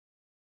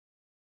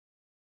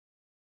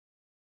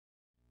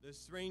The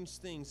strange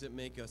things that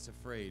make us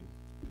afraid.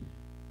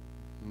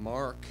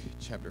 Mark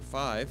chapter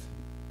 5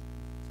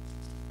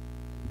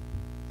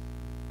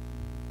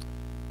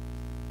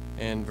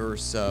 and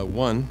verse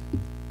 1.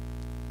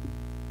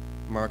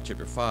 Mark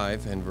chapter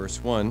 5 and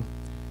verse 1.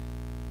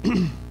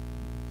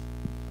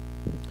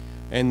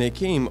 And they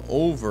came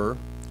over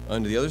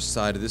unto the other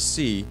side of the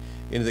sea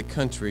into the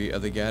country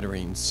of the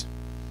Gadarenes.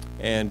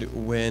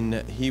 And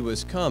when he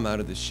was come out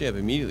of the ship,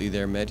 immediately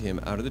there met him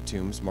out of the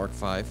tombs, Mark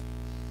 5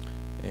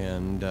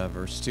 and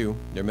verse 2,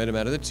 there met him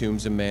out of the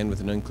tombs a man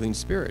with an unclean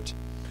spirit,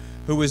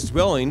 who was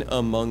dwelling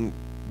among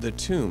the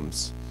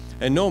tombs.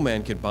 And no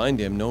man could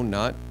bind him, no,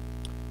 not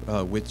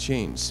with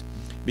chains,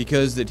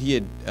 because that he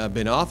had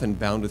been often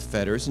bound with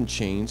fetters and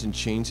chains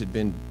had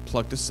been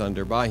plucked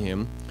asunder by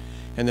him,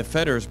 and the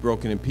fetters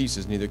broken in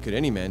pieces, neither could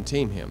any man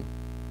tame him.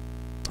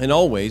 And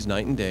always,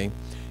 night and day,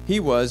 he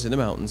was in the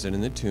mountains and in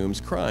the tombs,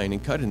 crying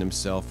and cutting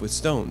himself with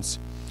stones.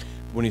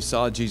 When he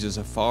saw Jesus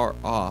afar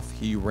off,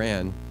 he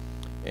ran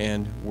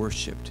and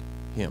worshipped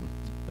him.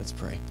 Let's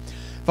pray.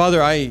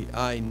 Father,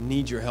 I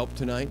need your help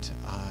tonight.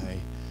 I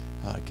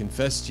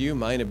confess to you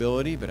my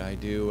inability, but I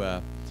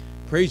do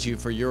praise you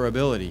for your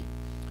ability.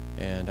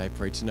 And I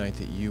pray tonight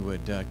that you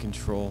would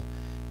control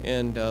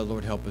and,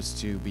 Lord, help us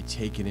to be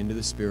taken into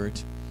the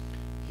Spirit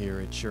here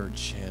at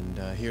church and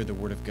hear the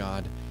Word of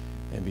God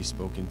and be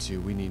spoken to.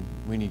 We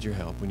need your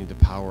help. We need the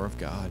power of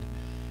God,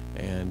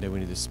 and we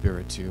need the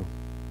Spirit to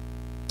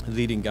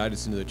lead and guide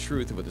us into the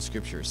truth of what the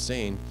Scripture is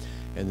saying,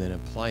 and then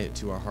apply it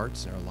to our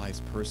hearts and our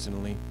lives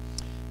personally.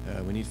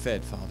 We need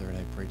fed, Father, and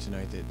I pray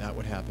tonight that that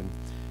would happen.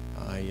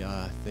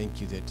 I thank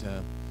you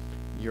that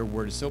your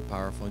word is so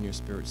powerful and your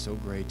Spirit so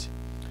great.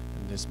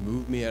 And just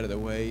move me out of the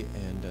way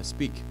and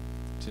speak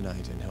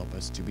tonight and help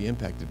us to be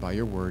impacted by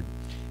your word.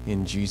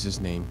 In Jesus'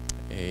 name,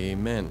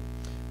 amen.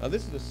 Now,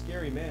 this is a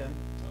scary man.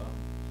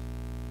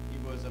 He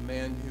was a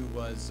man who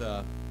was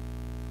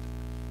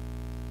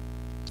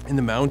in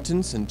the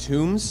mountains and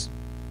tombs,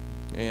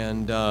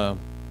 and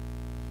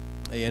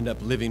they end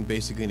up living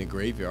basically in a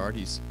graveyard.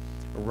 He's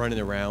running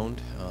around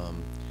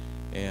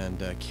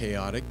and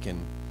chaotic,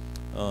 and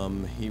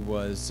he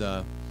was,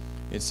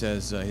 it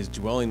says, his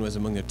dwelling was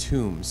among the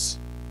tombs,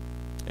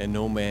 and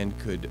no man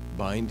could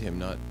bind him,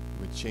 not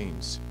with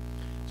chains.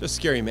 It's a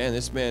scary man.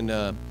 This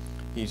man,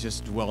 he's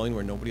just dwelling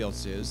where nobody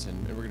else is,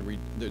 and we're going to read,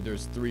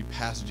 there's 3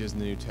 passages in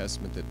the New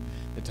Testament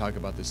that talk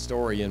about this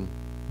story,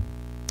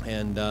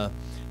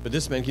 but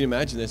this man, can you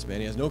imagine this man?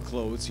 He has no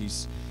clothes.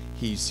 He's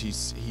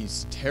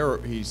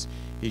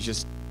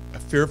just a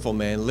fearful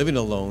man, living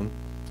alone,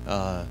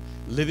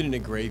 living in a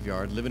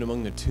graveyard, living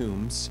among the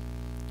tombs.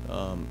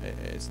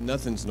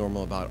 Nothing's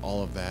normal about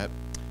all of that.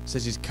 It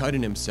says he's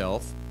cutting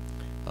himself,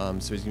 so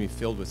he's gonna be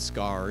filled with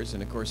scars,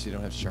 and of course you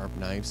don't have sharp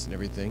knives and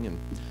everything,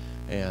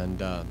 and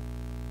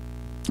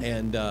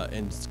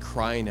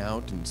crying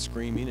out and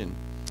screaming,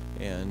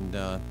 and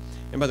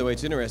by the way,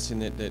 it's interesting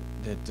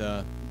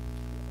that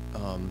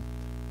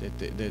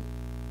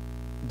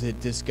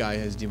this guy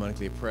is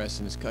demonically oppressed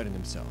and is cutting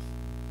himself.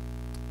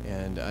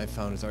 And I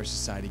found as our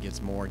society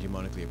gets more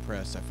demonically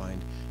oppressed, I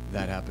find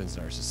that happens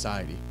in our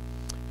society.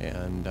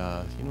 And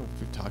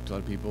we've talked to a lot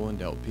of people and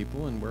dealt with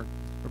people, and we're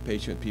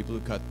patient with people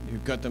who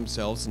cut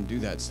themselves and do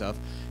that stuff.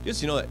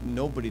 Just that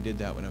nobody did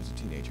that when I was a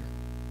teenager,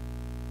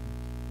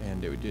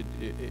 and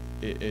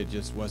it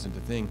just wasn't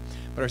a thing.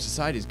 But our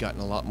society's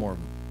gotten a lot more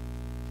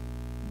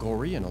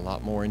gory and a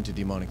lot more into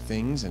demonic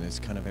things, and it's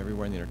kind of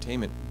everywhere in the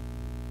entertainment.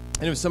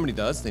 And if somebody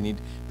does, they need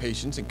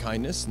patience and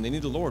kindness, and they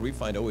need the Lord. We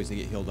find always they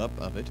get healed up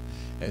of it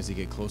as they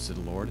get close to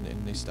the Lord,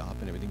 and they stop,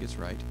 and everything gets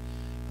right.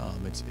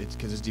 It's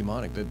because it's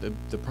demonic.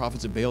 The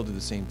prophets of Baal did the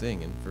same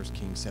thing in 1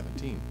 Kings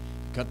 17.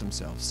 They cut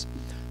themselves,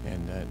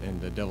 and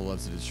the devil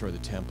loves to destroy the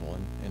temple,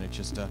 and it's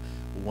just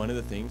one of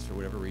the things, for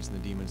whatever reason, the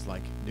demons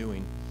like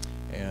doing.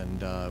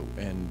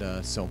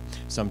 So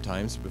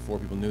sometimes before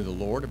people knew the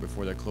Lord, or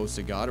before they're close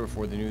to God, or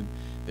before they knew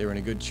they were in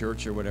a good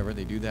church or whatever,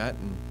 they do that.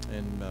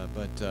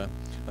 But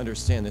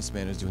understand this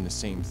man is doing the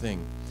same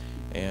thing.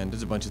 And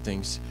there's a bunch of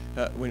things.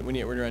 When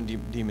you're around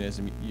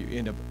demonism, you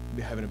end up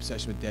having an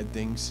obsession with dead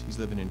things. He's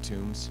living in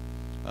tombs.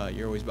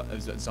 You're always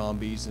about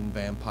zombies and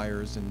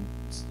vampires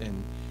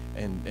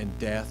and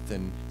death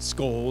and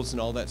skulls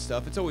and all that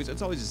stuff. It's always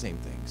the same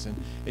things, and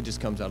it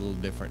just comes out a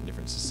little different in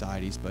different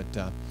societies. But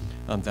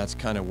that's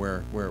kind of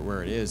where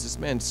it is. This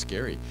man's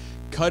scary,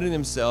 cutting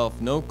himself,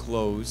 no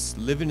clothes,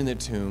 living in the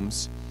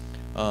tombs.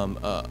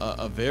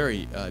 A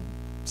very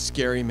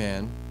scary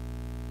man.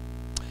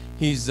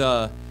 He's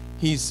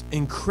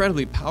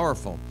incredibly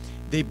powerful.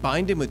 They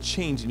bind him with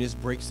chains, and he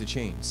just breaks the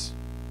chains.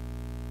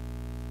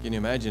 Can you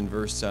imagine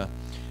verse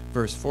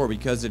 4?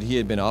 Because that he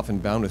had been often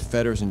bound with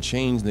fetters and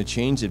chains, and the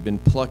chains had been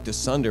plucked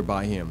asunder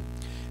by him,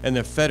 and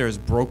the fetters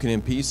broken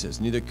in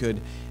pieces. Neither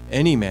could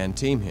any man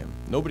tame him.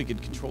 Nobody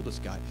could control this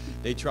guy.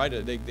 They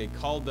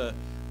called the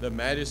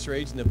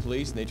magistrates and the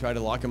police, and they tried to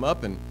lock him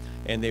up, and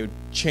they would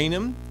chain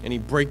him, and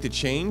he'd break the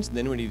chains. And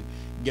then when he'd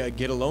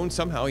get alone,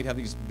 somehow he'd have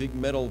these big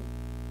metal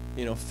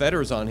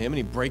fetters on him, and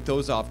he'd break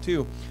those off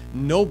too.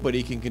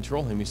 Nobody can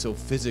control him. He's so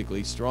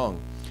physically strong.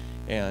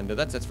 And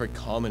that's very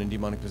common in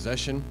demonic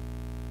possession.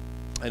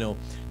 I know,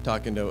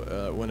 talking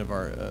to one of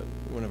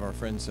our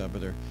friends,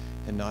 Brother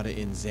Hanada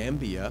in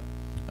Zambia,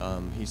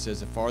 he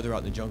says the farther out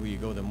in the jungle you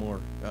go, the more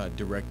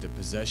direct the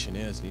possession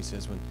is. And he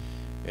says when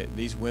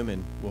these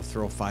women will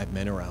throw 5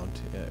 men around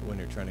when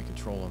they're trying to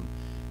control them,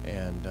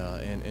 and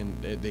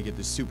they get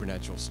this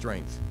supernatural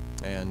strength,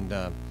 and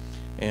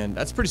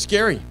that's pretty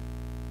scary.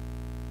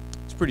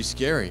 It's pretty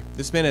scary.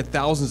 This man had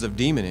thousands of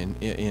demon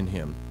in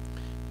him.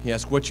 He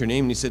asked, "What's your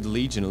name?" And he said,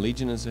 "Legion." A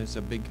legion is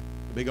a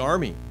big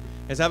army.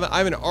 I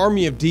have an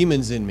army of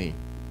demons in me,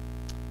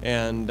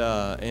 and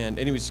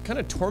he was kind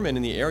of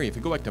tormenting the area. If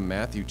you go back to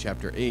Matthew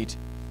chapter 8,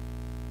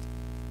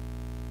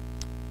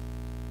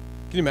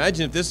 can you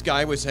imagine if this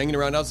guy was hanging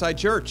around outside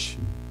church?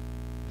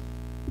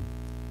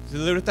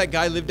 What if that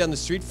guy lived down the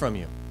street from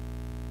you,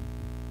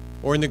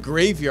 or in the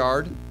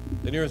graveyard,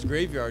 the nearest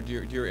graveyard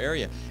to your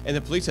area, and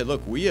the police said,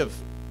 "Look, we have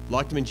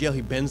locked him in jail.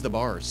 He bends the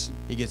bars.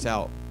 He gets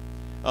out."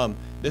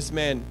 This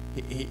man,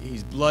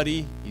 he's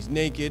bloody. He's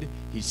naked.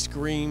 He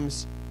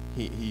screams.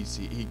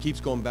 He keeps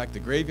going back to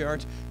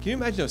graveyards. Can you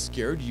imagine how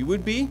scared you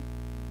would be,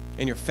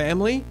 and your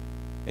family,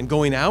 and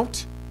going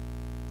out,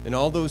 and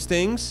all those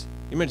things?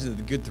 You imagine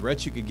the good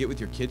threats you could get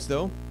with your kids,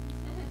 though.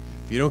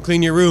 If you don't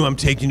clean your room, I'm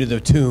taking you to the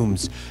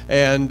tombs.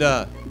 And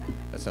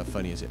that's not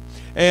funny, is it?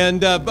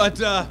 And but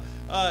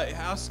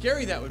how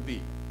scary that would be.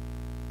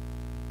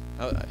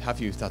 Half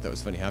of you thought that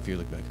was funny. Half of you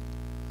looked like,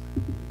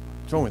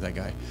 what's wrong with that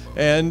guy?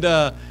 And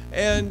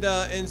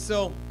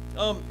so,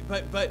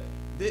 but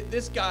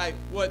this guy,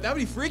 what? That would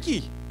be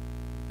freaky.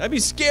 That'd be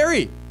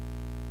scary.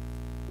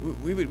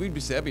 We'd be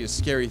say that'd be a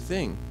scary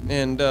thing.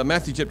 And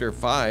Matthew chapter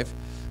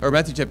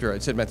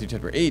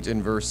 8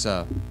 in verse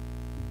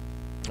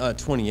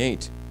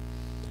 28.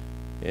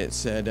 It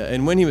said,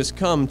 "And when he was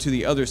come to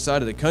the other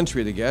side of the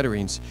country of the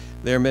Gadarenes,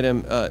 there met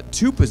him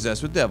 2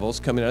 possessed with devils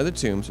coming out of the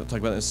tombs." I'll talk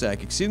about that in a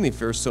sec. "Exceedingly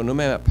fierce, so no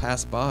man might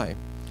pass by."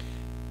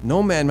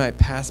 No man might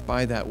pass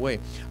by that way.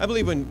 I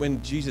believe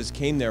when Jesus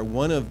came there,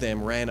 one of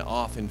them ran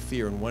off in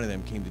fear, and one of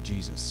them came to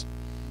Jesus,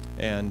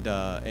 and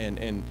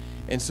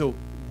so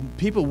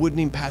people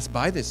wouldn't even pass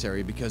by this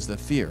area because of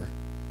the fear,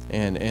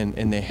 and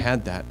they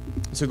had that.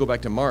 So go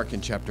back to Mark in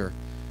chapter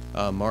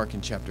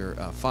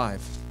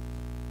 5.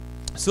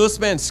 So this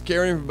man's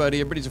scaring everybody.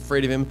 Everybody's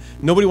afraid of him.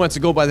 Nobody wants to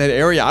go by that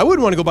area. I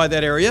wouldn't want to go by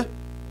that area.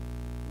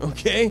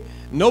 Okay?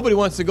 Nobody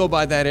wants to go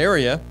by that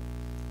area.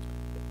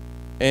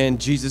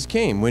 And Jesus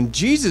came. When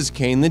Jesus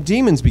came, the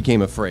demons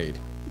became afraid.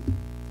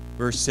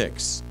 Verse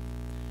 6.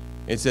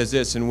 It says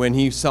this, "And when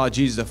he saw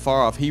Jesus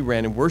afar off, he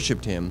ran and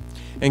worshipped him,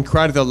 and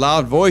cried with a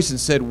loud voice and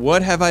said,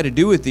 What have I to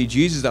do with thee,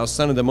 Jesus, thou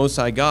Son of the Most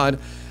High God?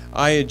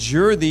 I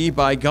adjure thee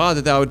by God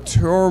that thou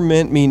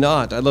torment me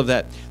not." I love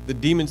that. The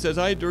demon says,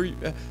 "I adjure you,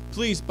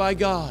 please, by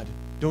God,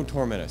 don't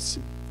torment us."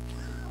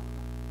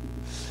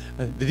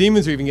 The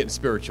demons are even getting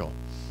spiritual,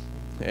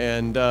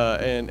 and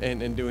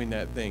doing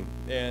that thing.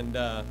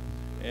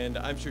 And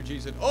I'm sure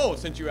Jesus said, "Oh,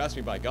 since you asked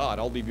me by God,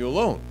 I'll leave you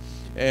alone."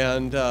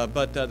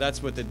 But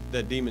that's what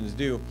the demons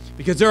do,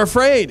 because they're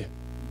afraid.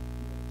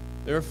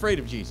 They're afraid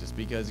of Jesus,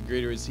 because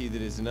greater is he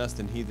that is in us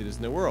than he that is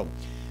in the world.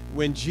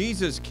 When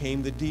Jesus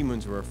came, the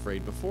demons were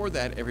afraid. Before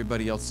that,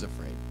 everybody else is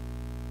afraid.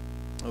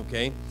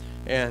 Okay?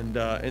 And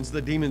so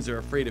the demons are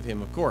afraid of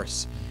him, of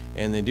course,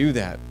 and they do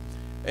that.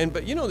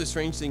 But the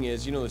strange thing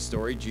is, the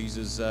story,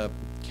 Jesus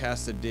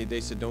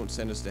they said, "Don't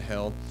send us to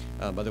hell."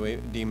 By the way,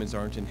 demons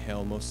aren't in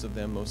hell, most of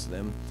them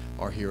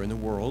are here in the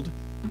world.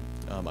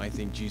 I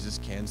think Jesus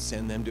can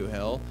send them to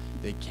hell.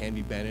 They can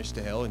be banished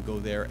to hell and go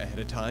there ahead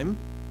of time,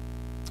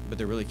 but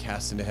they're really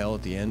cast into hell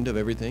at the end of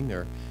everything.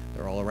 They're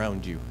all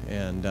around you,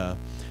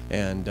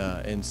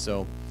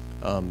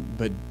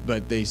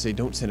 but they say,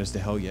 "Don't send us to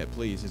hell yet,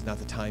 please. It's not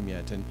the time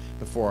yet, and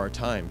before our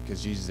time,"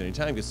 because Jesus at any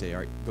time could say, "All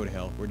right, go to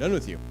hell. We're done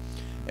with you."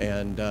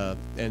 And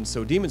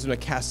so demons, when they're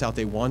cast out,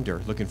 they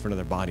wander looking for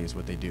another body, is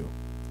what they do.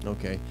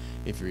 Okay,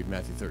 if you read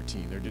Matthew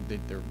 13,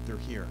 they're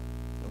here.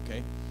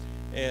 Okay,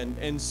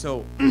 and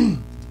so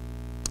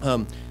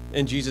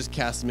and Jesus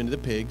casts them into the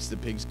pigs. The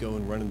pigs go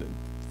and run and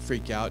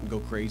freak out and go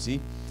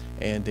crazy,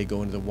 and they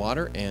go into the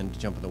water and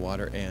jump in the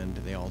water, and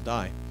they all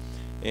die.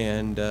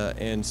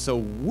 And so,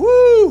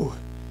 woo!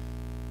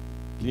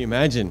 Can you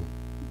imagine?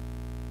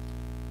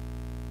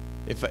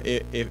 If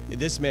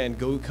this man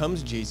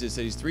comes to Jesus,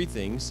 said he's 3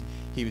 things.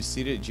 He was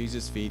seated at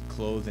Jesus' feet,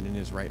 clothed and in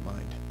his right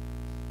mind.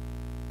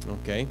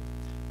 Okay?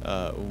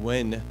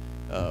 When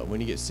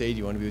you get saved,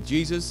 you want to be with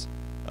Jesus.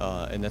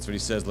 And that's what he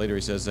says later.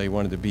 He says he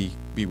wanted to be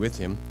with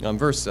him.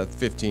 Verse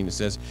 15, it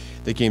says,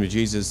 "They came to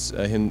Jesus,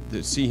 him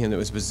to see him that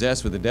was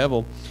possessed with the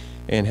devil,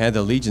 and had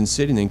the legion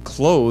sitting, and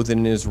clothed and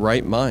in his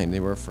right mind." They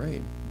were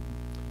afraid.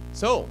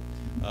 So,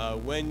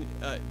 when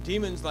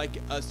demons like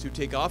us to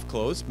take off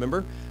clothes,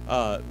 remember,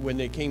 when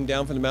they came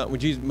down from the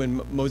mountain,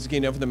 when Moses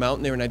came down from the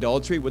mountain, they were in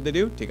idolatry. What did they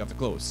do? Take off the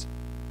clothes,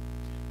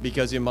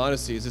 because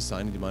immodesty is a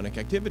sign of demonic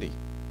activity.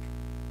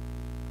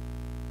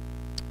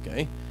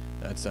 Okay,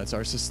 that's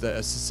our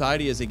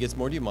society. As it gets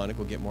more demonic,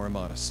 will get more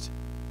immodest.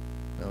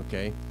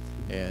 Okay,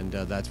 and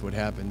that's what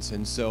happens.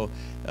 And so,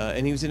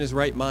 and he was in his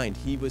right mind.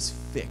 He was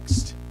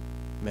fixed.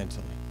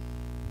 mentally.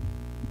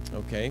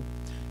 Okay?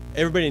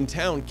 Everybody in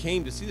town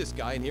came to see this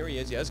guy, and here he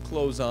is. He has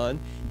clothes on.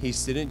 He's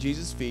sitting at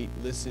Jesus' feet,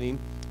 listening,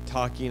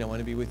 talking. I want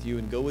to be with you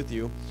and go with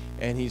you.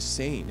 And he's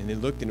sane. And they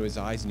looked into his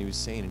eyes, and he was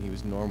sane, and he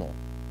was normal.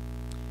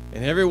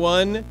 And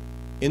everyone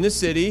in the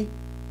city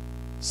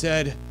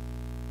said,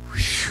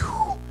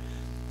 "Whew,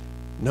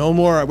 no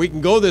more. We can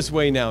go this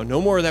way now.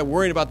 No more of that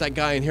worrying about that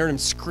guy and hearing him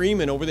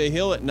screaming over the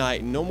hill at night.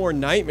 And no more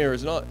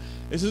nightmares. And all.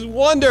 This is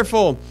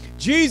wonderful.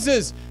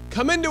 Jesus,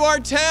 come into our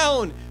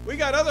town. We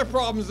got other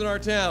problems in our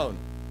town."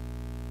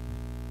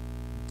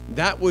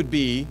 That would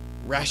be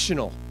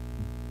rational.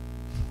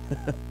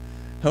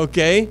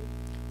 Okay?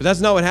 But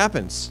that's not what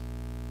happens.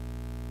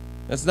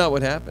 That's not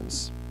what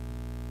happens.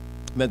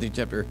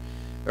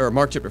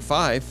 Mark chapter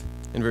 5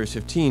 and verse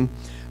 15,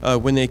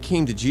 when they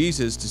came to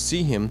Jesus to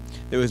see him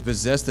that was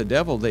possessed the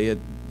devil, they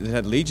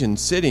had legion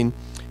sitting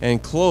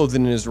and clothed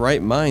in his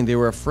right mind, they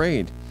were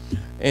afraid.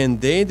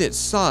 And they that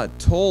saw it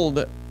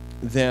told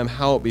them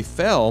how it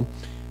befell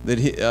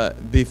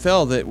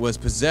that was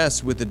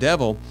possessed with the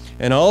devil,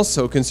 and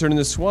also concerning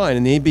the swine.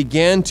 And they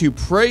began to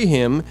pray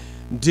him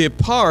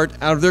depart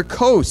out of their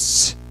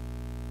coasts.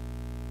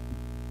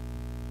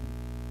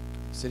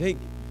 He said, "Hey,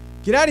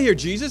 get out of here,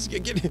 Jesus.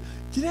 Get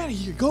out of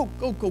here. Go.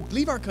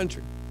 Leave our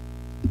country."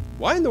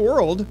 Why in the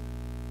world do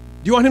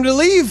you want him to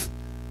leave?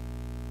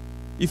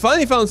 You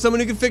finally found someone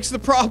who can fix the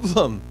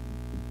problem.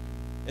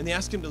 And they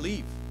asked him to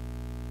leave.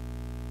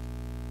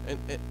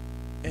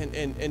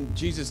 And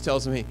Jesus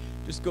tells him, "Hey,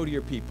 just go to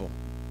your people.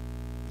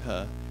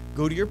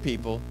 Go to your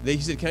people."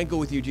 He said, "Can I go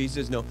with you?" Jesus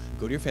says, "No,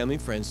 go to your family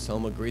and friends. Tell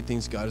them what great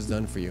things God has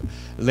done for you."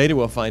 Later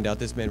we'll find out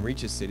this man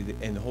reaches the city,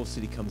 and the whole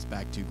city comes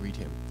back to greet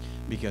him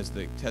because of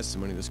the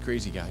testimony of this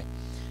crazy guy.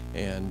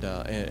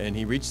 And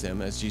he reached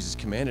them as Jesus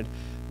commanded,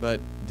 but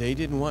they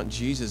didn't want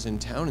Jesus in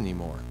town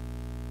anymore.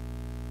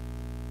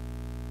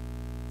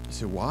 I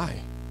said,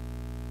 "Why?"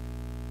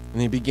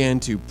 And they began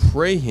to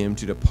pray him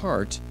to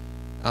depart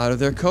out of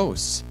their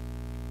coasts.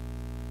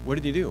 What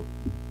did he do?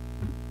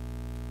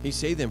 He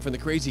saved them from the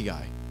crazy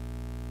guy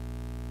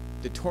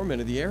that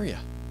tormented the area.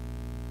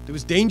 It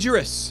was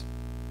dangerous.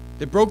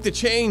 That broke the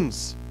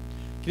chains.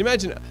 Can you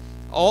imagine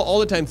all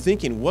the time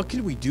thinking, what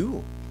could we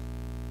do?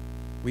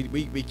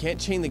 We can't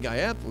chain the guy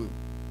up.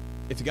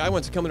 If the guy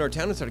wants to come into our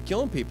town and start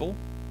killing people,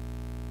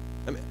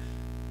 I mean,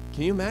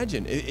 can you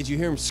imagine? As you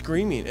hear him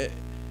screaming,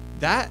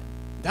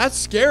 that's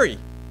scary.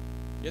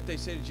 Yet they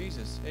say to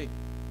Jesus, "Hey,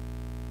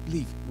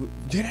 leave.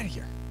 Get out of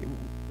here.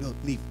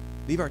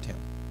 Leave our town."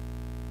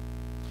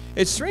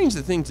 It's strange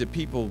the things that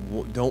people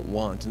don't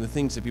want and the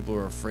things that people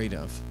are afraid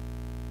of.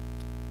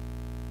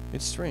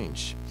 It's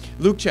strange.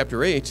 Luke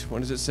chapter 8, what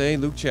does it say?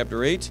 Luke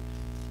chapter 8,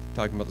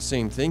 talking about the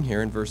same thing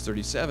here in verse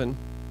 37.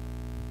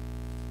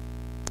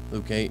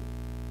 Luke 8.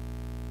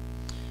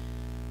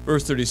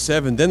 Verse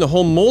 37, "Then the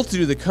whole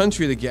multitude of the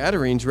country of the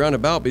Gadarenes round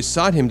about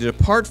besought him to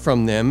depart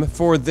from them,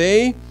 for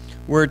they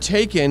were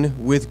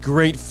taken with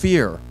great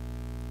fear.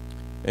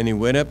 And he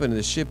went up into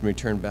the ship and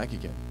returned back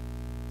again."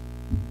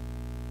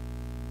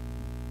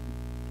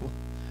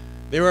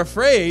 They were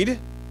afraid.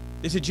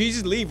 They said,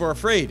 "Jesus, leave, we're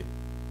afraid."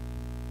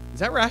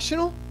 Is that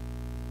rational?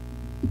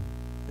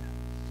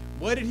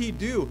 What did he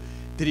do?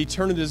 Did he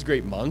turn into this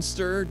great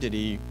monster?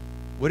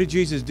 What did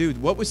Jesus do?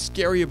 What was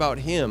scary about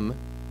him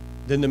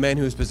than the man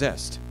who was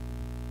possessed?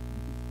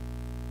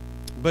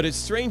 But it's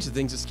strange the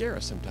things that scare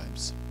us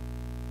sometimes.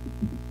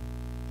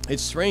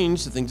 It's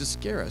strange the things that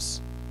scare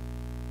us.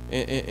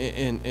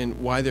 And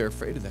why they're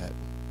afraid of that.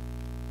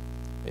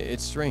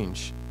 It's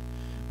strange.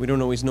 We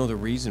don't always know the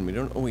reason. We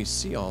don't always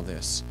see all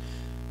this.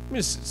 Let me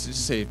just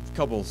say a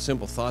couple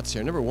simple thoughts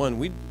here. Number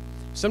one,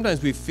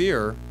 sometimes we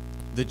fear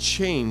the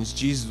change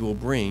Jesus will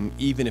bring,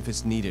 even if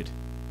it's needed.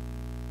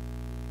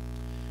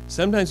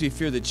 Sometimes we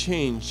fear the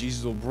change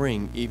Jesus will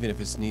bring, even if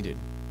it's needed.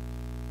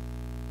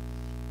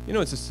 You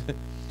want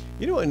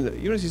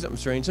to see something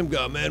strange? Some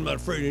guy, "Man, I'm not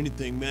afraid of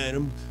anything,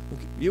 man.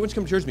 You want to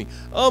come to church with me?"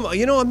 I'm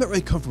not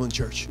really comfortable in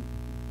church.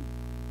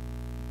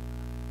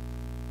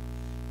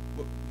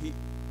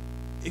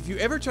 If you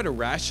ever try to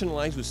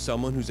rationalize with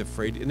someone who's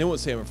afraid, and they won't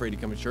say, "I'm afraid to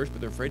come to church,"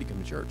 but they're afraid to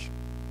come to church.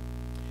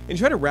 And you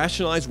try to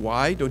rationalize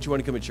why don't you want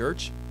to come to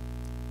church,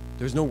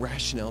 there's no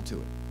rationale to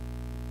it.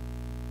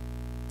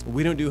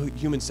 We don't do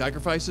human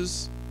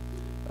sacrifices.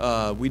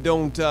 We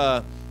don't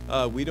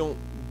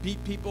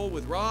beat people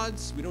with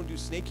rods. We don't do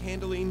snake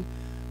handling.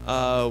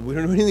 We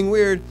don't do anything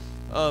weird.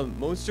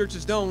 Most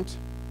churches don't.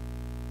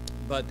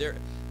 But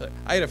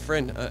I had a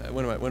friend,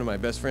 one of my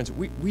best friends.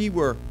 We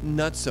were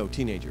nutso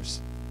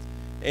teenagers.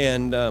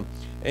 And I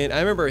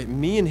remember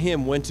me and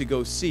him went to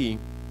go see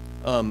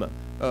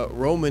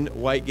Roman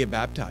White get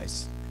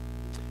baptized.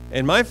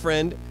 And my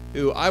friend,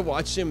 who I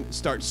watched him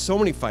start so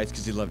many fights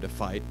because he loved to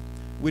fight,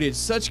 we did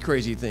such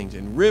crazy things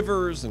in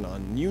rivers and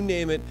on you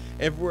name it,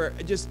 everywhere,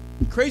 just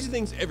crazy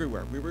things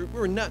everywhere. We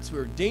were nuts. We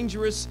were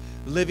dangerous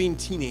living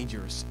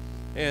teenagers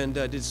and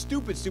did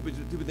stupid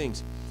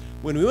things.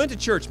 When we went to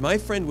church, my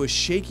friend was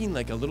shaking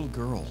like a little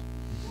girl.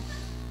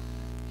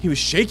 He was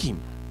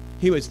shaking.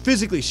 He was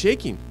physically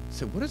shaking. I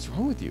said, "What is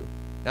wrong with you?"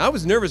 Now, I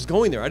was nervous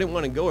going there. I didn't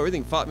want to go.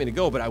 Everything fought me to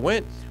go, but I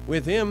went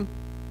with him.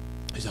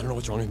 He said, I don't know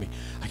what's wrong with me.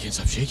 I can't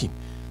stop shaking.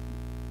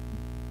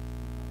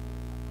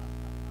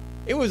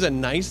 It was a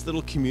nice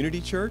little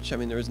community church. I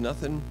mean, there was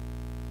nothing.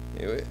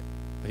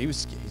 But he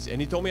was,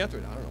 and he told me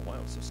afterward, I don't know why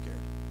I was so scared.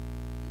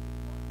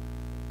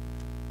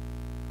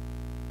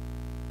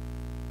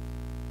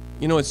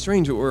 You know, it's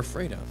strange what we're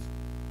afraid of.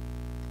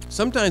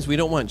 Sometimes we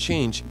don't want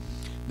change,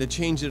 the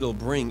change it'll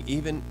bring,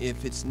 even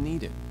if it's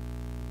needed.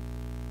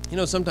 You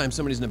know, sometimes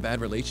somebody's in a bad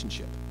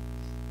relationship,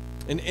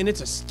 and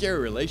it's a scary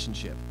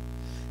relationship.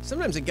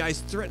 Sometimes a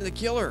guy's threatening to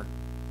kill her.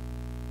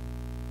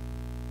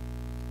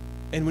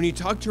 And when you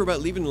talk to her about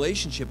leaving the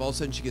relationship, all of a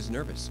sudden she gets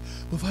nervous.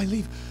 Well, if I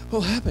leave,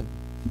 what'll happen?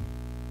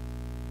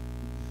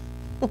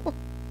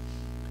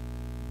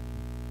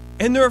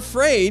 And they're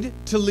afraid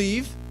to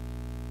leave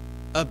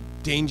a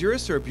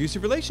dangerous or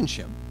abusive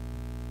relationship.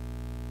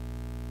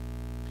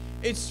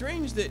 It's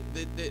strange that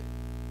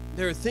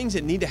there are things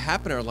that need to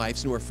happen in our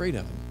lives and we're afraid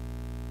of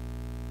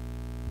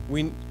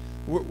them.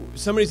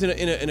 Somebody's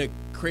in a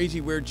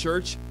crazy, weird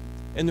church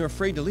and they're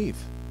afraid to leave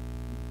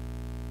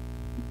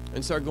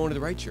and start going to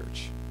the right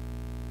church.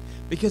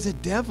 Because the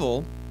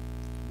devil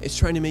is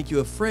trying to make you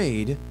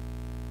afraid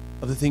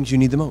of the things you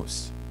need the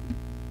most.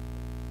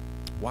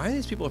 Why are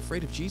these people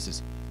afraid of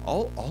Jesus?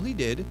 All he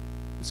did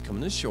was come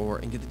to the shore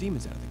and get the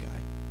demons out of the guy.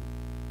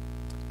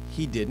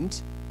 He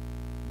didn't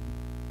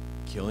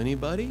kill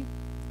anybody.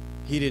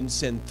 He didn't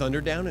send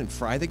thunder down and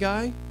fry the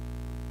guy.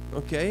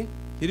 Okay?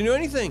 He didn't do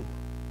anything.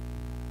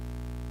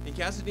 He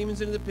cast the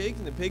demons into the pig,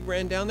 and the pig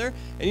ran down there.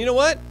 And you know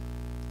what?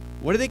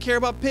 What do they care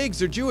about pigs?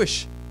 They're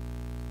Jewish.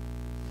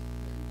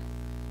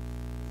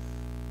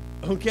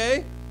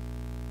 Okay?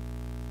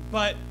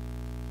 But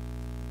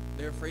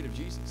they're afraid of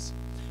Jesus.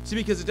 See,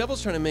 because the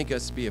devil's trying to make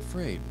us be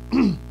afraid.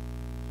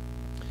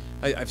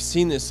 I've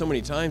seen this so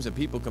many times that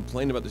people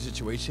complain about the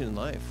situation in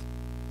life.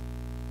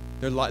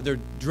 Their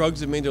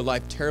drugs have made their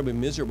life terribly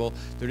miserable.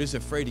 They're just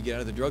afraid to get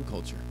out of the drug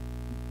culture.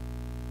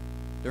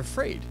 They're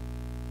afraid.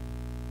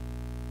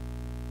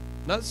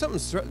 Not something.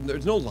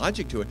 There's no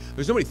logic to it.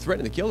 There's nobody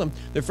threatening to kill them.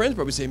 Their friends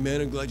probably say,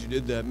 "Man, I'm glad you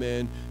did that,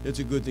 man. That's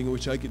a good thing. I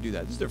wish I could do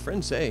that." This is their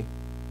friends say.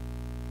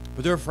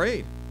 But they're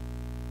afraid.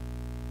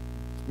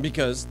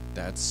 Because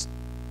that's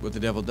what the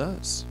devil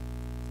does.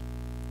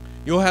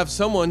 You'll have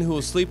someone who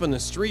will sleep on the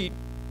street.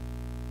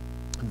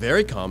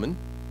 Very common.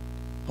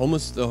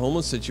 The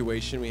homeless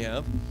situation we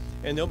have.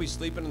 And they'll be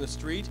sleeping on the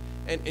street.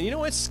 And you know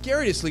what? It's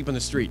scary to sleep on the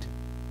street.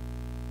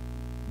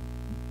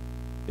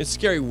 It's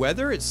scary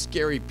weather. It's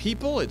scary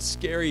people. It's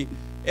scary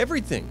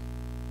everything.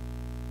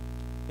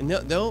 And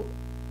but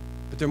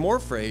they're more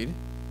afraid,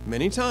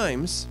 many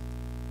times,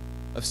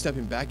 of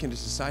stepping back into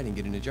society and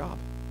getting a job.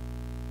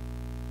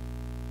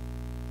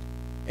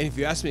 And if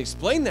you ask me to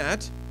explain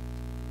that,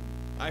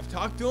 I've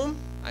talked to them.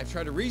 I've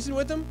tried to reason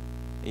with them.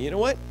 And you know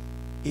what?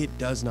 It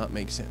does not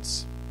make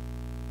sense.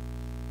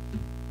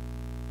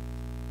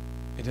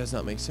 It does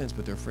not make sense,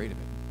 but they're afraid of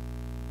it.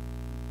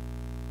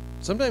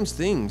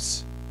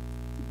 Sometimes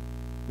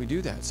we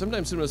do that.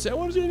 Sometimes someone will say, I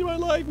want to change my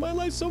life. My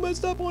life's so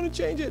messed up, I want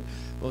to change it.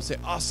 We'll say,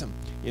 awesome.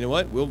 You know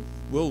what? We'll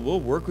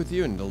work with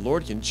you, and the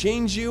Lord can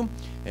change you,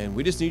 and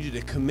we just need you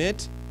to come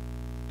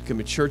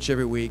to church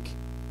every week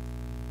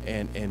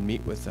and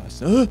meet with us.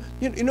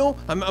 You know,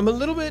 I'm a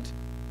little bit,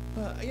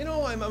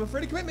 I'm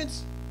afraid of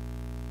commitments.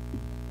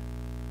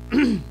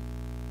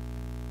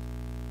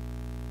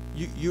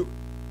 You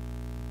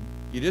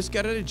just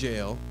got out of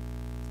jail.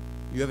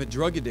 You have a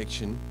drug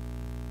addiction.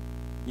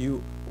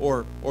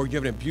 Or you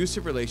have an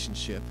abusive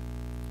relationship.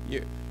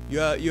 You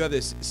have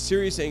this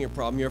serious anger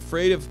problem. You're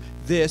afraid of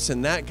this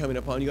and that coming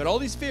upon you. You got all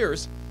these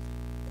fears,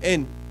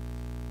 and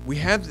we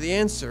have the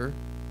answer.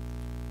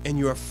 And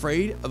you're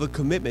afraid of a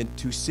commitment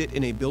to sit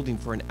in a building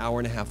for an hour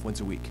and a half once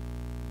a week.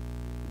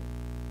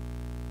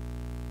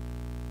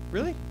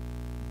 Really?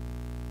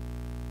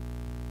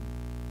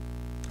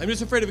 I'm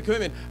just afraid of a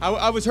commitment.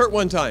 I was hurt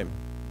one time.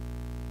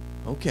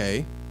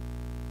 Okay.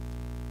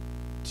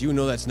 Do you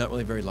know that's not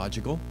really very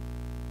logical?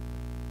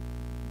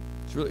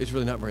 It's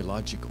really not very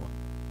logical.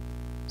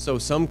 So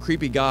some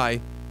creepy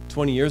guy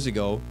 20 years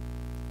ago,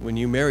 when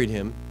you married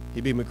him,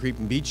 he became a creep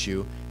and beat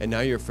you, and now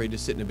you're afraid to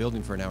sit in a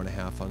building for an hour and a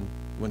half on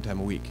one time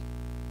a week.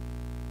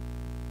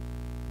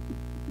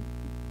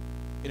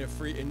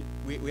 And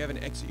we have an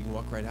exit. You can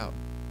walk right out.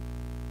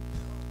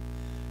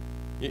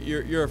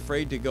 You're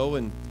afraid to go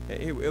and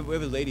hey, we have a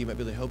lady who might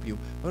be able to help you.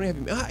 I want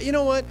to have you. You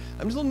know what?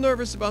 I'm just a little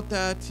nervous about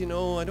that. You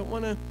know, I don't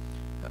want to.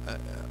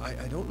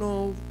 I don't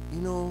know. You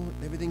know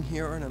everything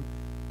here, and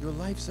your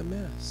life's a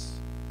mess.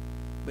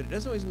 But it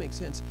doesn't always make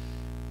sense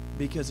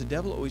because the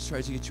devil always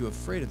tries to get you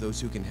afraid of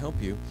those who can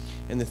help you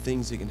and the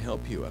things that can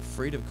help you.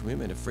 Afraid of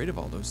commitment. Afraid of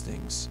all those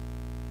things.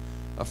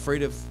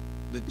 Afraid of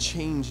the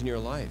change in your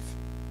life.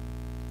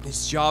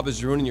 This job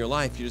is ruining your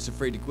life. You're just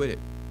afraid to quit it.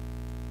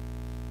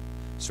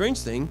 Strange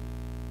thing.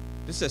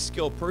 This is a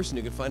skilled person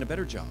who can find a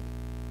better job.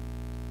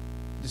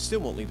 They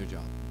still won't leave their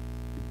job.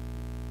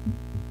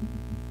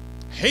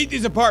 Hate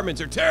these apartments.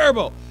 They're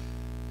terrible.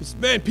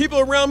 Man,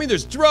 people around me,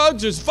 there's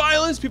drugs, there's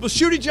violence, people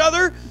shoot each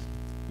other.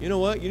 You know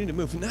what? You need to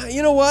move. Nah,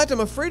 you know what? I'm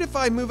afraid if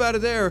I move out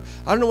of there,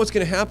 I don't know what's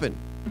going to happen.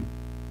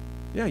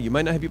 Yeah, you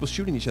might not have people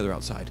shooting each other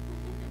outside.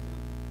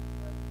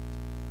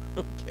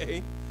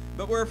 Okay?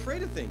 But we're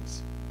afraid of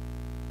things.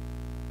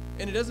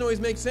 And it doesn't always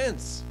make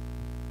sense.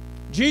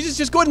 Jesus,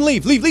 just go ahead and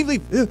leave.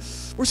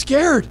 Leave. We're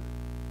scared.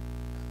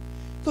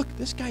 Look,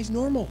 this guy's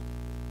normal.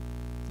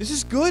 This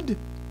is good.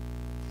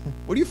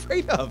 What are you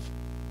afraid of?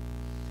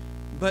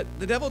 But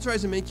the devil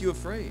tries to make you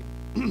afraid.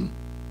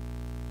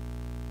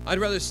 I'd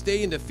rather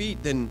stay in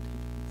defeat than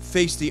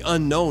face the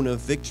unknown of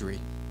victory.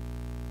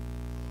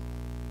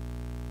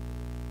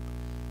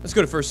 Let's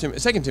go to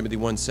 2 Timothy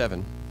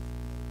 1:7.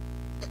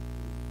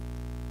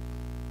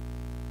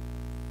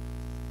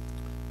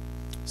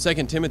 2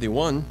 Timothy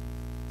 1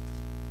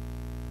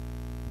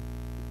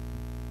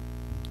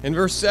 and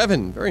verse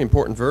 7, very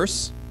important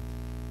verse.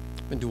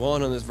 Been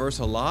dwelling on this verse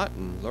a lot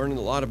and learning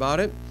a lot about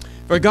it.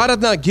 For God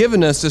hath not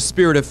given us a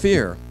spirit of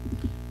fear,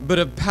 but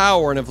of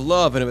power and of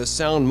love and of a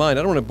sound mind.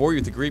 I don't want to bore you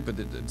with the Greek, but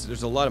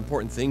there's a lot of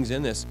important things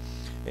in this.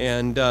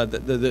 And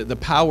the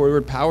power,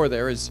 word power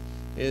there is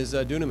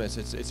dunamis.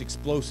 It's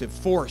explosive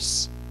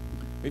force.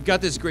 We've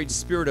got this great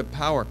spirit of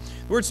power.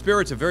 The word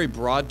spirit's a very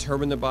broad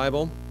term in the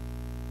Bible.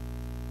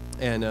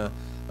 And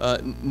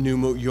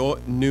pneuma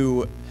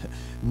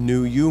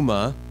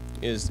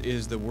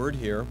is the word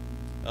here.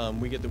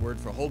 We get the word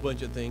for a whole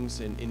bunch of things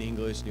in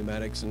English,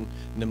 pneumatics and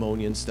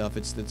pneumonia and stuff.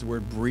 It's the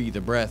word breathe,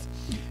 the breath.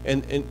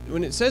 And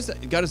when it says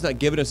that God has not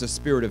given us a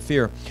spirit of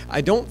fear,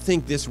 I don't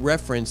think this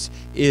reference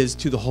is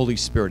to the Holy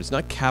Spirit. It's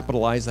not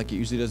capitalized like it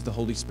usually does the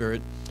Holy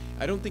Spirit.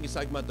 I don't think it's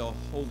talking about the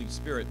Holy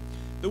Spirit.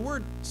 The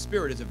word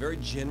spirit is a very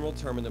general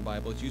term in the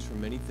Bible. It's used for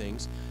many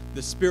things.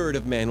 The spirit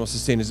of man will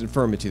sustain his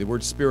infirmity. The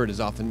word spirit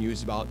is often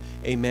used about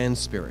a man's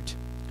spirit.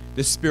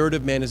 The spirit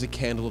of man is a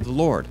candle of the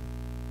Lord.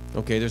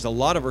 Okay, there's a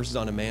lot of verses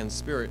on a man's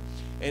spirit.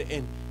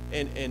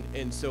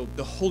 And so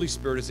the Holy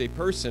Spirit is a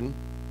person,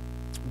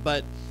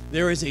 but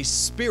there is a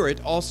spirit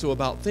also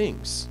about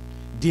things.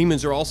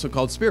 Demons are also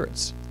called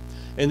spirits.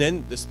 And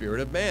then the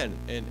spirit of man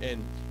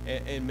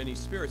and many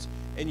spirits.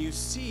 And you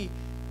see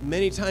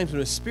many times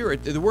when a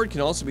spirit, the word can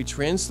also be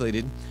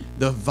translated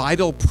the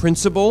vital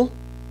principle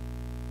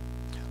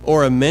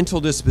or a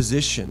mental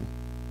disposition.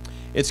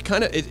 It's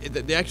kind of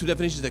the actual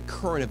definition is the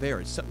current of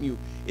air. It's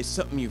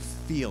something you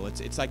feel.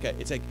 It's like a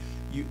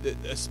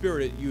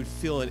spirit you would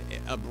feel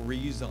a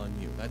breeze on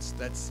you. That's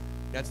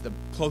the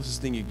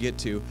closest thing you get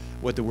to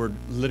what the word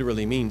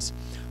literally means.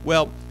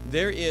 Well,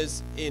 there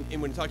is in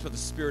when it talks about the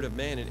spirit of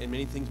man and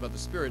many things about the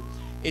spirit,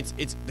 it's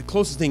the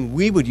closest thing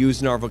we would use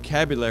in our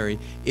vocabulary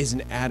is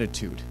an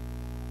attitude.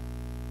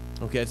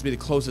 Okay, that's be the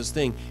closest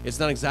thing. It's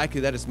not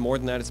exactly that. It's more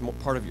than that. It's more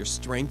part of your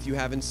strength you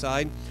have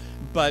inside.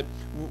 But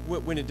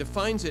when it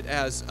defines it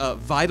as a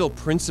vital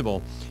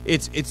principle,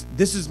 it's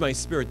this is my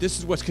spirit. This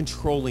is what's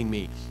controlling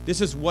me.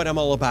 This is what I'm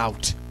all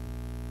about.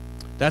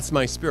 That's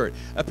my spirit.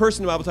 A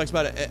person, the Bible talks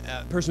about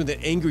a person with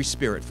an angry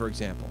spirit, for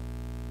example.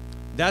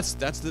 That's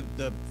the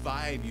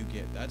vibe you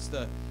get. That's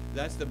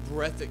the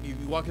breath that you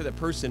walk to that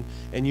person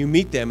and you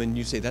meet them and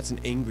you say, that's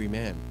an angry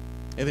man.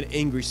 They have an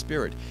angry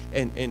spirit,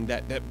 and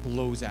that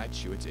blows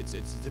at you.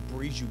 It's the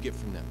breeze you get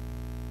from them.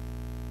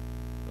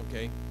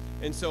 Okay,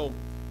 and so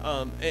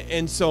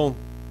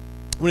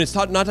when it's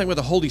not talking about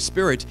the Holy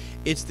Spirit,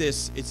 it's the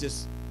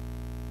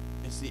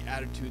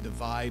attitude, the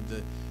vibe,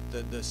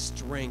 the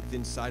strength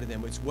inside of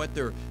them. It's what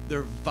their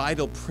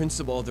vital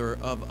principle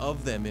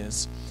of them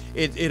is.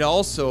 It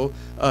also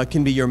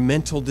can be your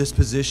mental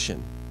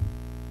disposition,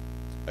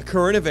 a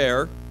current of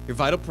air, your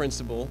vital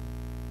principle,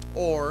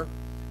 or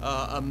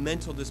a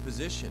mental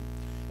disposition.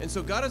 And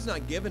so God has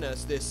not given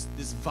us this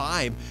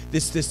vibe,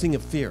 this thing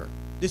of fear,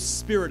 this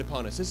spirit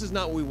upon us. This is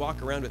not what we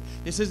walk around with.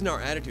 This isn't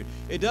our attitude.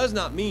 It does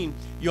not mean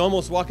you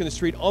almost walk in the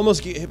street,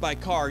 almost get hit by a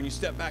car, and you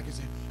step back and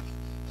say,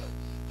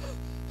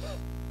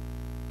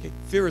 okay,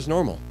 fear is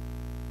normal.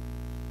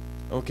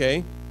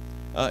 Okay?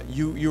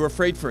 You're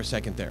afraid for a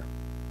second there.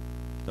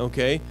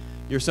 Okay?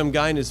 You're some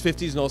guy in his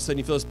 50s, and all of a sudden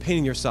you feel this pain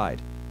in your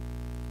side.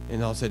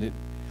 And all of a sudden,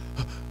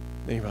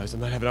 then you realize, I'm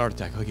not having a heart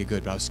attack. Okay,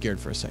 good, but I was scared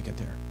for a second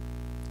there.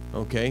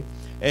 Okay?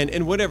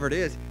 And whatever it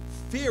is,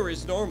 fear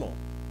is normal.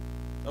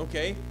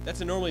 Okay?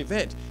 That's a normal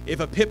event. If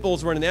a pit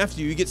bull's running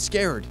after you, you get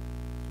scared.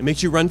 It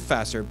makes you run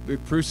faster.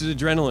 It produces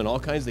adrenaline, all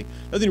kinds of things.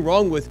 Nothing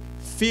wrong with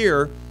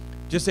fear,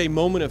 just a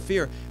moment of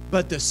fear.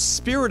 But the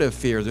spirit of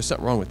fear, there's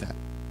something wrong with that.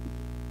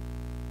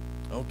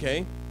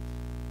 Okay?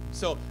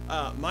 So,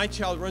 my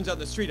child runs out in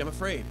the street, I'm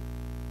afraid.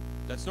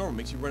 That's normal. It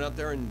makes you run out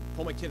there and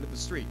pull my kid up the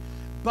street.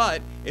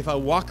 But if I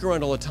walk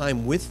around all the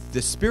time with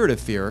the spirit of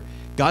fear,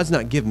 God's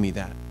not giving me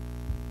that.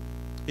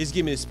 He's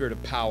giving me the spirit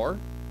of power,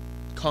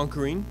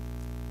 conquering,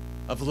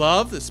 of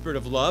love, the spirit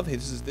of love. Hey,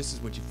 this is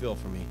what you feel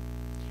from me.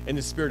 And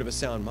the spirit of a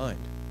sound mind.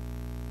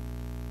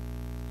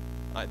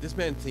 This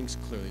man thinks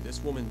clearly.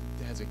 This woman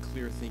has a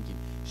clear thinking.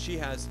 She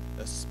has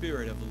a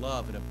spirit of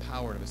love and of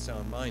power and of a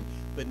sound mind,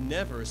 but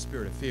never a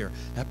spirit of fear.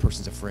 That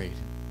person's afraid.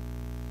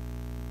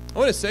 I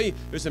want to say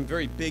there's some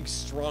very big,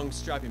 strong,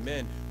 strapping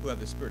men who have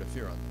the spirit of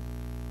fear on them.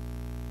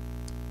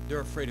 They're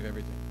afraid of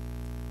everything.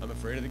 I'm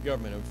afraid of the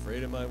government. I'm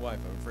afraid of my wife.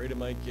 I'm afraid of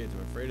my kids.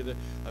 I'm afraid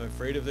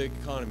of the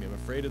economy. I'm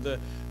afraid they're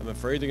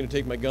going to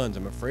take my guns.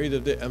 I'm afraid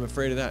of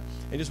that.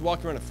 And just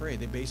walk around afraid.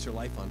 They base their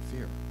life on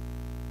fear.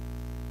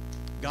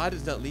 God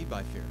does not lead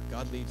by fear.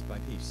 God leads by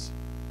peace.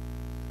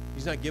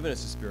 He's not given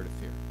us a spirit of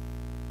fear.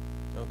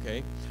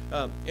 Okay?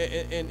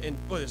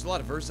 And boy, there's a lot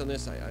of verses on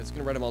this. I was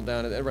going to write them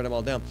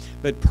all down.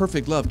 But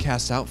perfect love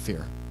casts out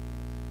fear.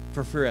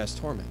 For fear has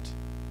torment.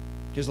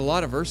 There's a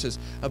lot of verses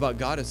about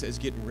God as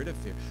getting rid of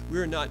fear. We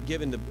are not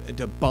given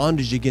the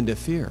bondage again to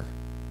fear.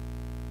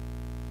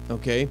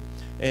 Okay?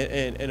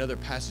 And other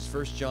passages,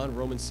 1 John,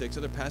 Romans 6,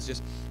 other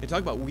passages, they talk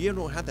about we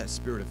don't have that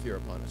spirit of fear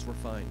upon us. We're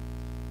fine.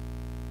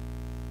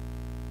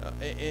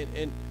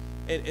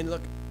 And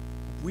look,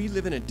 we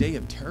live in a day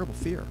of terrible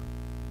fear.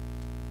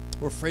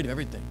 We're afraid of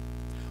everything.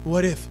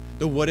 What if?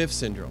 The what if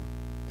syndrome.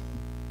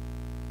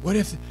 What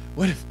if?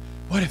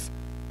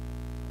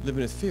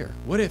 Living with fear.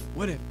 What if?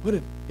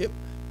 Yep.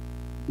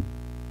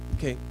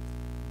 Okay.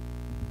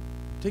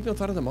 Take no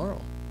thought of tomorrow.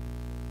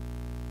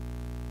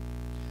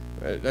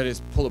 I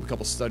just pulled up a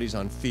couple studies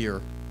on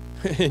fear,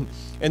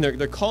 and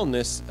they're calling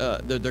this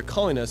they're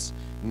calling us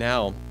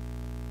now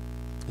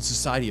a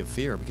society of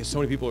fear because so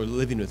many people are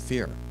living with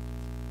fear.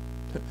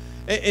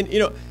 And you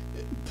know,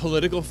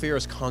 political fear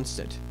is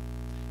constant.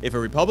 If a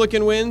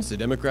Republican wins, the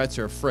Democrats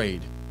are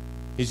afraid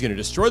he's going to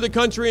destroy the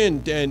country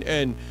and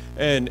cancel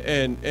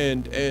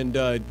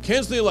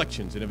the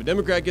elections. And if a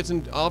Democrat gets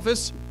in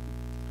office,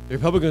 the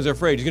Republicans are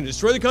afraid he's going to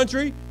destroy the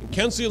country and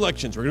cancel the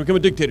elections. We're going to become a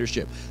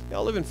dictatorship. They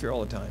all live in fear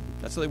all the time.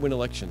 That's how they win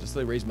elections. That's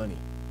how they raise money.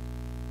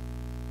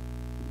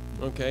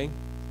 Okay?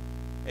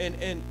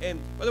 And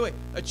by the way,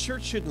 a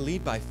church shouldn't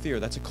lead by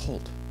fear. That's a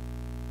cult.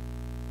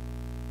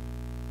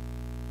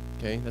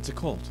 Okay? That's a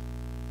cult.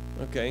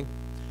 Okay?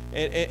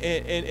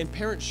 And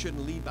parents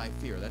shouldn't lead by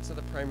fear. That's not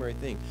the primary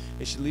thing.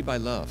 They should lead by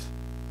love.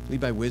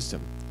 Lead by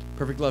wisdom.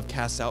 Perfect love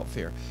casts out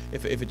fear.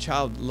 If a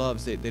child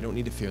loves, they don't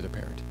need to fear their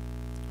parent.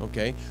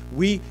 Okay?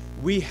 We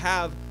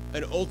have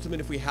an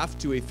ultimate, if we have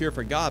to, a fear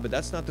for God, but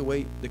that's not the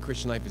way the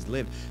Christian life is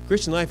lived.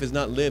 Christian life is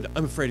not lived,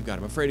 I'm afraid of God,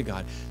 I'm afraid of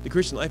God. The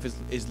Christian life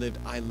is lived,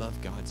 I love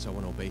God, so I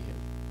want to obey Him.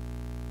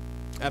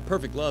 That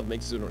perfect love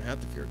makes it so we don't have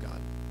to fear God.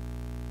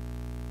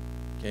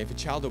 Okay? If a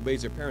child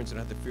obeys their parents, they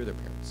don't have to fear their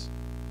parents.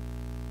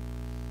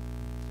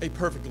 A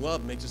perfect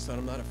love makes us so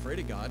I'm not afraid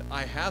of God.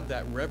 I have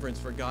that reverence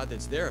for God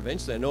that's there.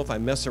 Eventually, I know if I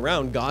mess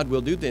around, God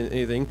will do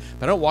anything,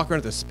 but I don't walk around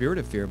with a spirit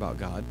of fear about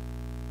God.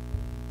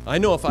 I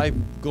know if I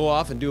go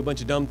off and do a bunch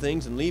of dumb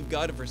things and leave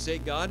God and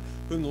forsake God,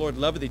 whom the Lord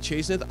loveth, He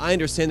chasteneth, I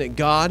understand that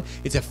God,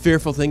 it's a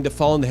fearful thing to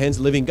fall in the hands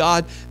of the living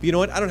God. But you know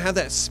what? I don't have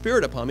that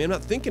spirit upon me. I'm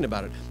not thinking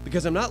about it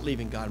because I'm not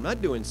leaving God. I'm not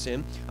doing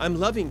sin. I'm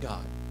loving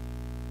God.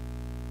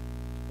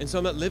 And so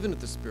I'm not living with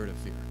the spirit of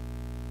fear.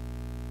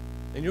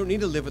 And you don't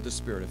need to live with the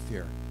spirit of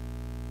fear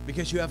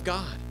because you have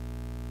God.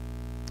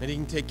 And He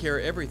can take care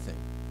of everything.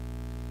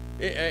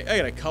 I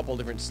got a couple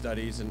different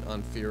studies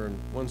on fear, and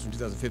one's from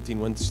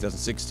 2015, one's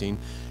 2016,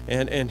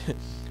 and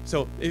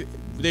so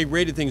they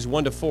rated things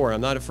 1 to 4.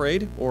 I'm not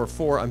afraid, or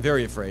 4. I'm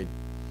very afraid.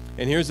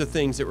 And here's the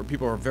things that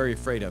people are very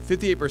afraid of.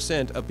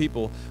 58% of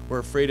people were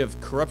afraid of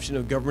corruption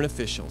of government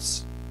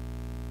officials.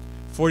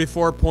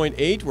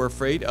 44.8 were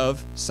afraid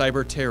of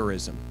cyber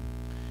terrorism.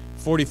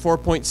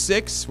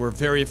 44.6 were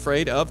very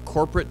afraid of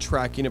corporate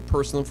tracking of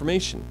personal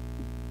information.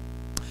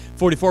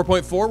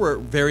 44.4 were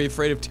very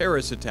afraid of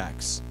terrorist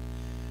attacks.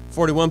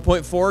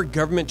 41.4,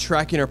 government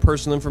tracking our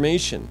personal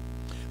information.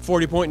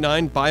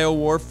 40.9,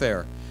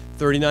 biowarfare.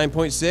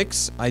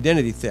 39.6,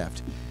 identity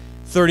theft.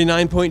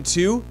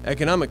 39.2,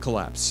 economic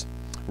collapse.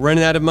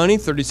 Running out of money,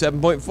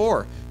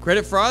 37.4.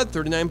 Credit fraud,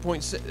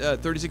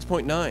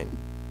 36.9.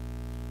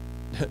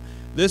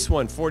 This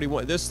one,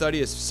 41. This study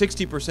is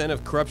 60%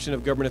 of corruption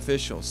of government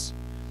officials.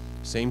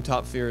 Same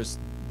top fear as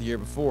the year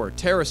before.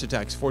 Terrorist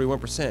attacks,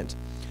 41%.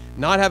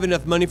 Not having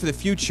enough money for the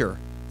future,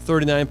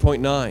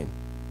 39.9.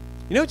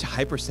 You know, it's a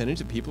high percentage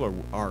of people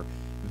are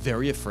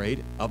very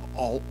afraid of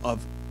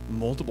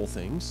multiple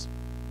things.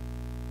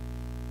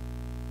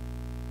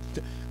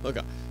 Look,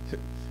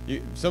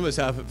 some of us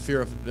have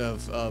fear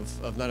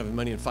of not having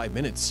money in 5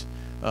 minutes,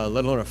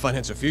 let alone a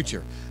financial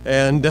future.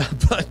 And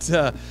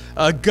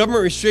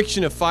government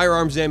restriction of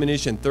firearms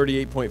ammunition,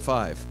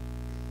 38.5.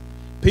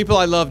 People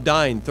I love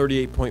dying,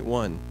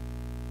 38.1.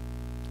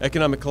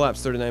 Economic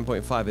collapse,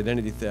 39.5.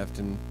 Identity theft,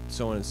 and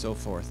so on and so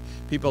forth.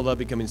 People love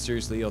becoming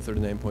seriously ill,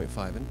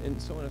 39.5, and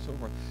so on and so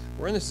forth.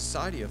 We're in a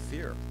society of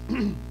fear.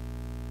 There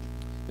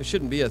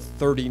shouldn't be a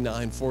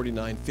 39,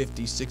 49,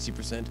 50,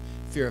 60%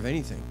 fear of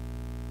anything.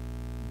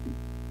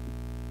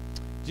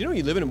 Do you know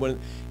you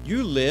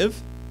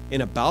live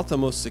in about the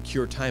most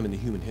secure time in the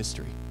human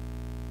history?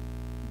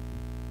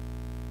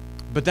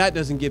 But that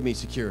doesn't give me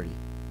security.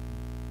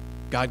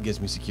 God gives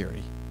me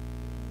security.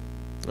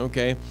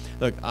 Okay?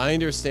 Look, I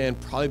understand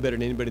probably better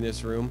than anybody in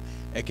this room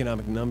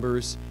economic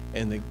numbers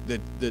and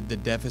the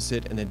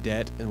deficit and the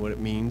debt and what it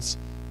means,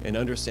 and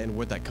understand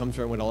what that comes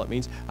from, what all it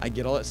means. I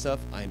get all that stuff.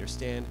 I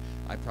understand.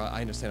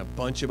 I understand a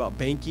bunch about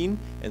banking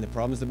and the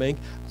problems of the bank.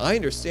 I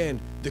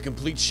understand the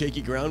complete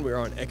shaky ground we're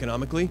on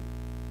economically.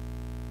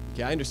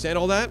 Okay, I understand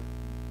all that.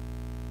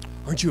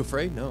 Aren't you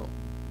afraid? No.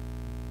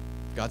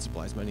 God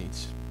supplies my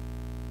needs.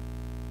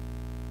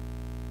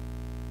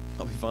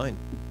 I'll be fine.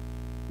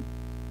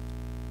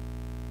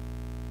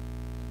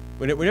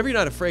 Whenever you're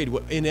not afraid,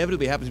 what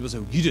inevitably happens, people say,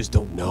 you just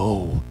don't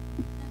know.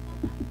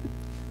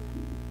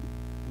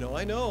 No,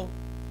 I know.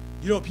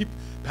 You know, people,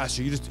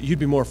 Pastor, you'd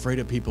be more afraid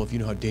of people if you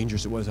knew how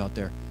dangerous it was out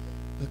there.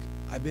 Look,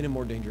 I've been in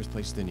more dangerous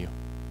places than you.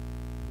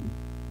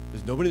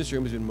 There's nobody in this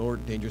room who's been in more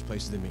dangerous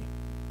places than me.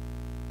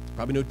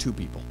 Probably know 2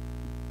 people.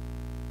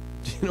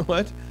 You know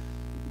what?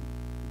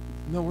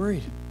 I'm not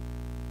worried.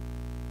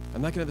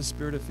 I'm not going to have the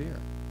spirit of fear.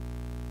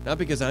 Not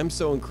because I'm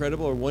so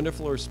incredible or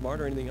wonderful or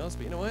smart or anything else,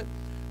 but you know what?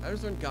 I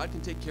just learned God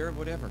can take care of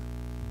whatever.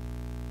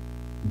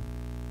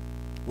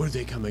 What if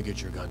they come and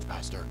get your guns,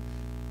 Pastor?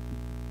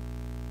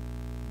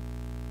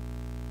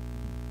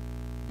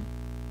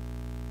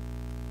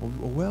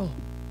 Well,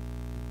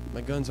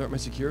 my guns aren't my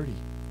security.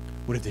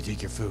 What if they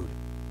take your food?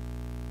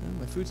 Well,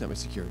 my food's not my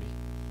security.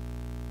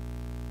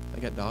 I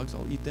got dogs,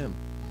 I'll eat them.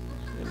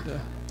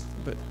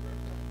 But,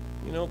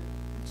 you know,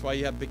 that's why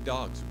you have big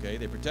dogs, okay?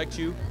 They protect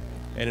you,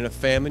 and in a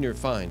famine, you're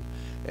fine.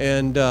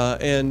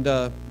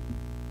 The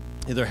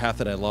other half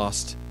that I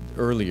lost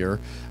earlier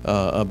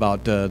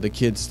about the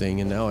kids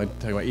thing, and now I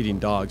talk about eating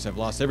dogs. I've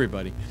lost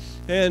everybody.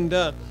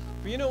 But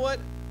you know what?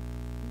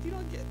 You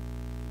don't get,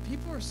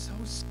 people are so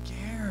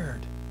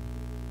scared.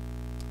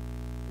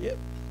 Yep.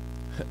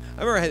 I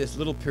remember I had this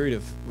little period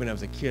of when I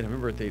was a kid. I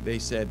remember they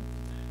said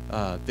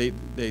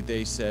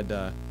they said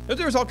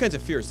there was all kinds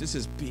of fears. This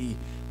is the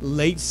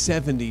late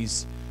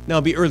 70s, now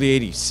it'll be early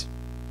 80s,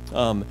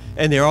 and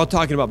they're all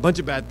talking about a bunch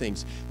of bad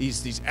things.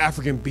 These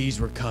African bees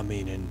were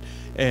coming,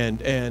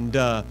 and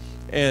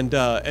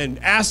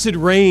acid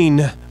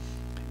rain,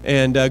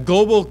 and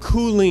global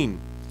cooling,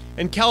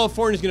 and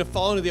California's going to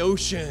fall into the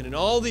ocean, and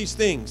all these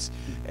things.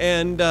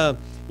 And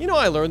you know,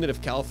 I learned that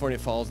if California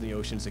falls in the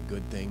ocean, it's a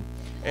good thing.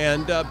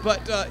 And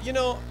you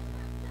know,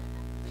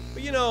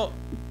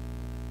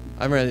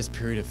 I remember this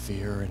period of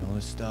fear and all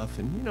this stuff.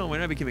 And you know,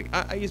 when I became,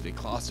 I used to be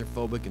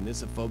claustrophobic and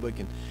nisophobic,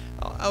 and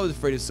I was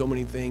afraid of so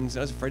many things.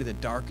 And I was afraid of the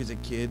dark as a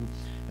kid,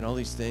 and all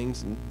these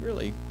things. And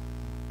really,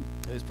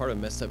 it was part of a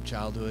messed up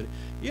childhood.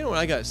 You know, when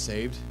I got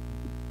saved,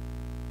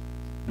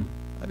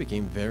 I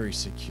became very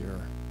secure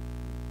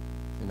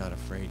and not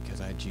afraid because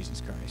I had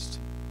Jesus Christ.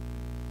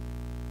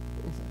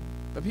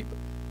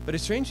 But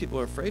strange people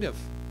are afraid of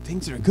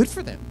things that are good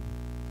for them.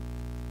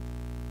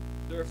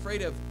 They're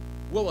afraid of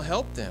what will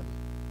help them.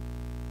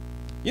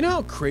 You know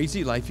how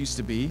crazy life used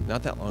to be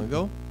not that long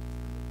ago?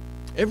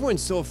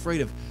 Everyone's so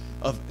afraid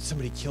of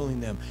somebody killing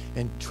them,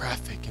 and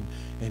traffic,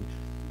 and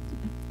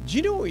do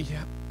you know what we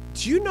have?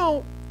 Do you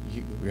know,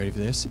 you ready for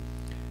this?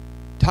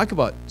 Talk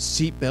about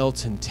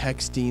seatbelts and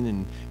texting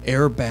and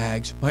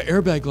airbags. My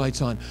airbag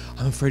light's on.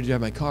 I'm afraid to drive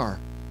my car.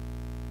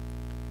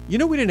 You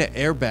know, we didn't have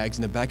airbags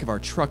in the back of our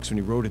trucks when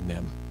we rode in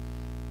them.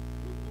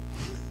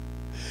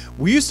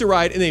 We used to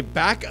ride in the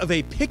back of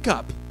a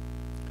pickup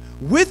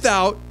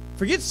without,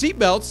 forget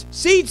seatbelts,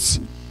 seats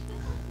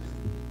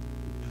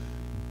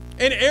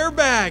and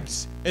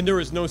airbags. And there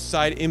was no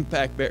side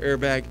impact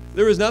airbag.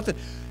 There was nothing.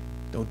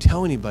 Don't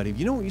tell anybody.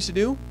 You know what we used to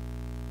do?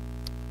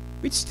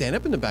 We'd stand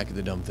up in the back of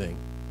the dumb thing.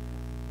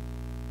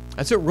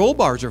 That's what roll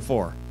bars are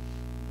for.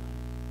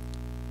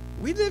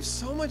 We live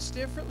so much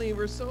differently.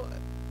 We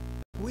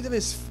live in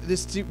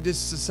this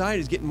society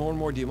is getting more and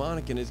more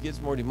demonic, and as it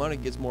gets more demonic,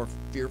 it gets more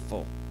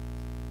fearful.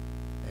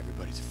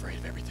 Everybody's afraid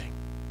of everything.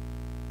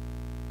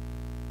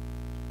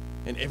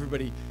 And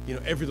everybody, you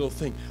know, every little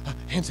thing,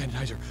 hand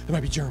sanitizer, there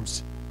might be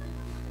germs.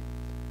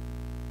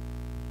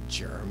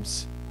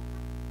 Germs.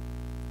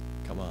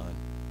 Come on.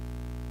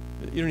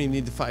 You don't even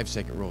need the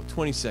 5-second rule.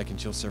 20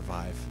 seconds, you'll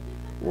survive.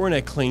 We're in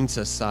a clean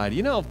society.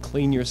 You know how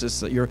clean you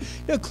know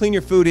how clean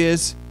your food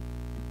is?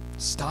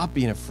 Stop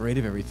being afraid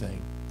of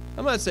everything.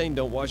 I'm not saying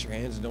don't wash your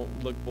hands and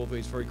don't look both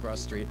ways before you cross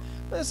the street.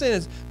 I'm not saying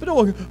this, but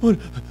don't.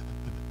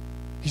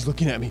 He's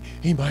looking at me.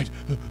 He might.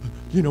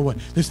 You know what?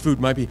 This food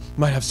might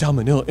have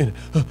salmonella in it.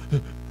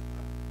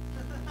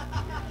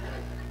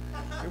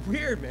 You're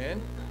weird,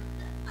 man.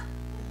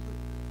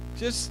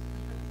 Just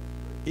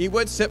eat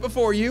what's set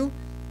before you.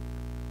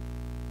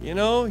 You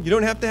know, you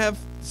don't have to have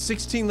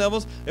 16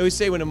 levels. They always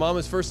say when a mom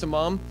is first a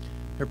mom,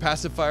 her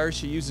pacifier,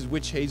 she uses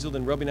witch hazel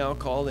and rubbing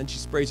alcohol, then she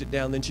sprays it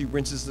down, then she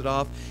rinses it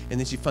off, and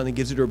then she finally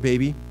gives it to her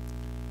baby.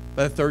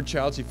 By the 3rd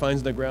child, she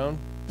finds on the ground,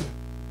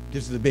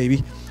 gives it to the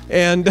baby,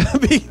 and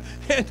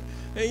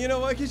you know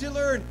what? Because you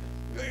learn,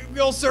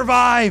 you'll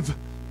survive.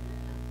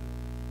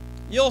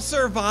 You'll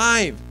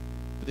survive.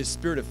 But this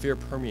spirit of fear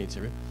permeates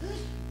everything.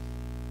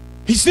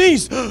 He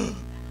sneezed, and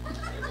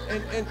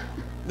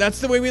that's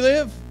the way we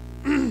live.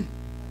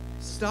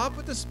 Stop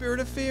with the spirit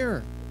of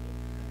fear.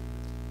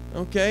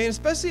 Okay? And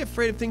especially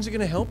afraid of things that are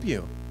going to help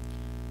you.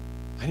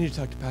 I need to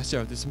talk to Pastor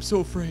about this. I'm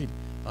so afraid.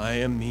 I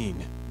am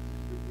mean.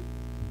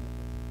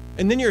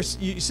 And then you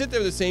sit there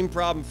with the same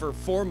problem for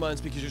 4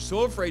 months because you're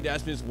so afraid to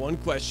ask me this one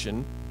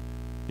question.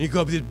 And you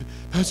go up to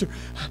Pastor,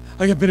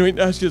 I've been waiting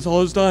to ask you this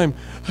all this time.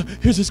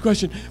 Here's this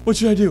question. What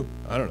should I do?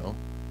 I don't know.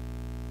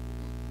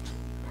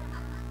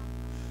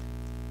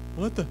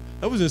 That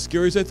wasn't as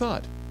scary as I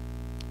thought.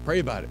 Pray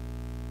about it.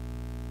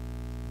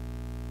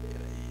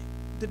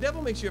 The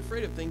devil makes you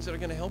afraid of things that are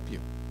going to help you.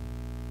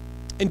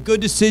 And good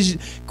decision.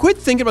 Quit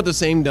thinking about the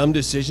same dumb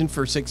decision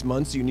for 6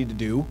 months you need to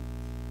do.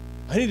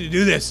 I need to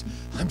do this.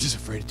 I'm just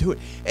afraid to do it.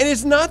 And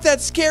it's not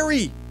that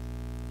scary.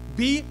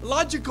 Be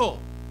logical.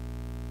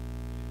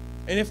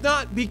 And if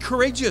not, be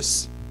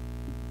courageous.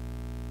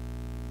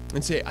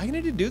 And say, I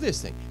need to do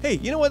this thing. Hey,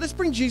 you know what? Let's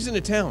bring Jesus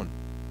into town.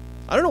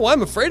 I don't know why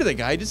I'm afraid of the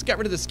guy. I just got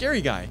rid of the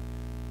scary guy.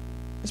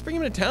 Let's bring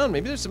him into town.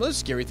 Maybe there's some other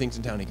scary things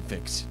in town he can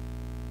fix.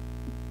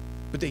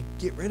 But they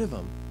get rid of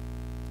him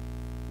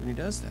when he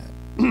does that.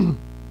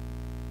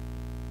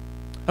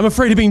 I'm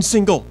afraid of being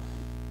single.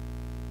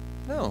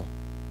 No.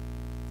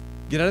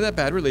 Get out of that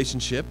bad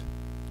relationship.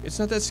 It's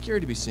not that scary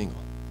to be single.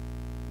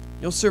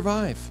 You'll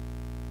survive.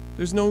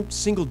 There's no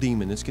single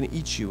demon that's going to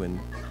eat you, and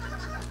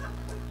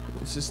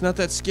it's just not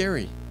that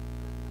scary.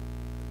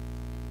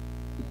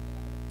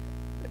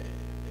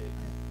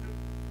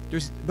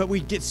 But we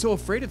get so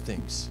afraid of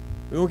things.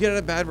 We won't get out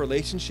of a bad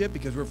relationship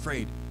because we're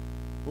afraid.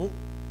 Well,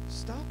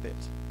 stop it.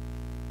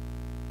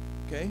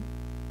 Okay?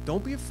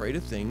 Don't be afraid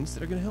of things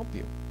that are going to help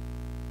you.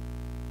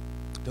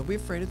 Don't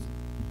live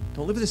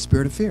with the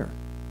spirit of fear.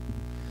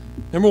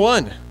 Number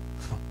one.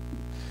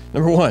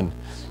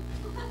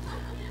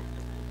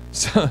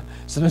 So,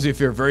 sometimes we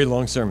fear very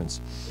long sermons,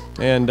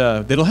 and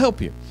that'll help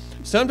you.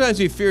 Sometimes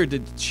we fear the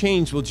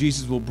change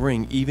Jesus will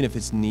bring, even if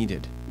it's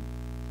needed.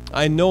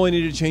 I know I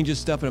need to change this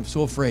stuff, and I'm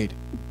so afraid.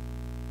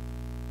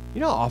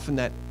 You know how often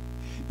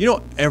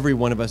every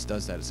one of us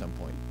does that at some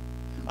point.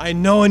 I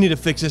know I need to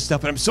fix this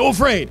stuff, and I'm so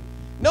afraid.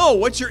 No,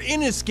 what you're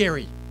in is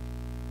scary.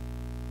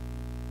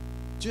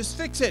 Just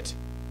fix it.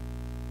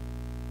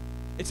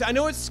 I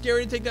know it's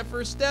scary to take that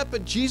first step,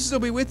 but Jesus will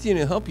be with you and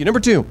he'll help you. Number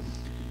two,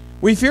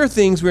 we fear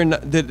things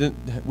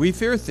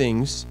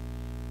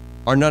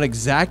are not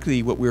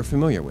exactly what we're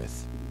familiar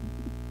with.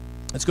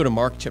 Let's go to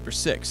Mark chapter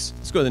 6.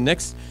 Let's go to the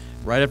next.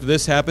 Right after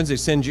this happens, they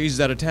send Jesus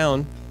out of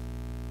town.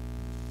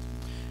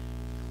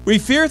 We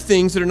fear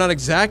things that are not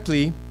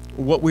exactly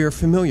what we are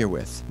familiar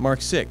with.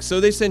 Mark 6. So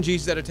they send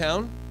Jesus out of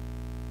town.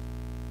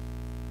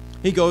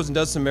 He goes and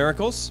does some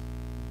miracles.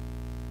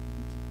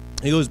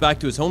 He goes back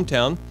to his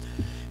hometown.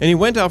 And he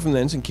went out from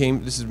thence and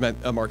came, this is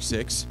Mark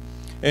 6,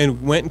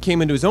 and went and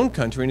came into his own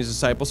country, and his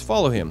disciples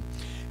follow him.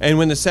 And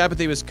when the Sabbath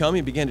day was come,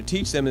 he began to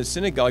teach them in the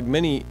synagogue.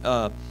 Many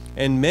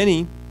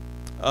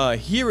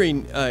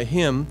hearing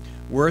him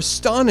were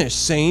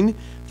astonished, saying,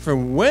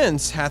 From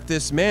whence hath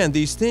this man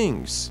these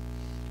things?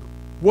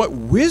 What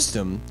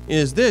wisdom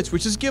is this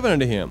which is given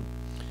unto him?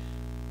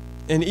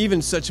 And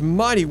even such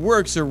mighty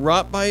works are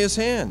wrought by his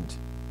hand.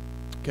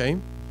 Okay?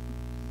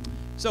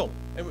 So,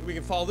 and we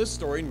can follow this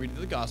story and read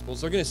the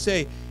Gospels. They're going to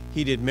say,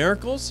 he did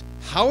miracles.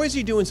 How is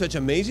he doing such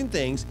amazing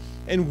things?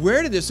 And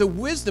where did this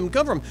wisdom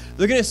come from?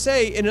 They're going to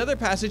say in another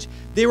passage,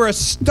 they were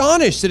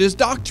astonished at his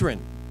doctrine.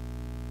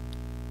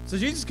 So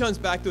Jesus comes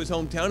back to his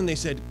hometown and they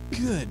said,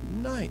 good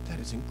night.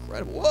 That is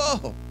incredible. Whoa.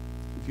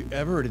 Have you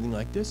ever heard anything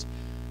like this?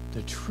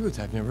 The truth,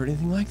 I've never heard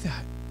anything like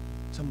that.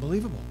 It's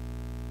unbelievable.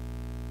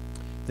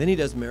 Then he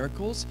does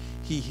miracles.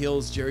 He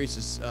heals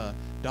Jairus'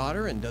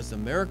 daughter and does the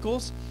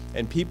miracles.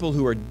 And people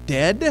who are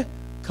dead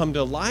come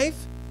to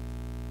life.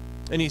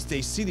 And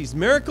they see these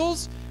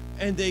miracles.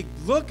 And they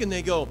look and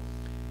they go,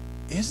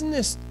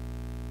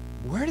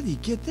 where did he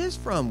get this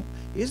from?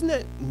 Isn't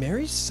that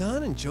Mary's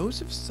son and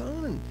Joseph's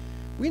son? And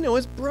we know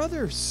his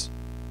brothers.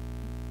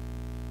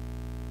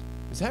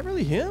 Is that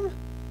really him?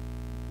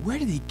 Where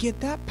did he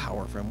get that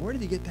power from? Where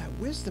did he get that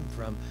wisdom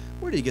from?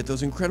 Where did he get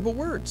those incredible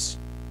words?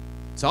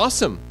 It's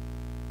awesome.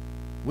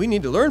 We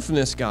need to learn from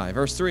this guy.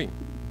 Verse 3.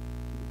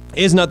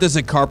 Is not this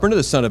a carpenter,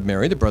 the son of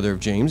Mary, the brother of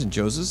James and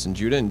Joseph and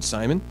Judah and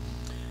Simon?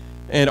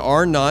 And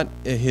are not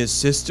his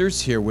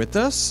sisters here with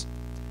us?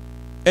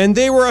 And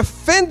they were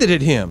offended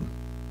at him.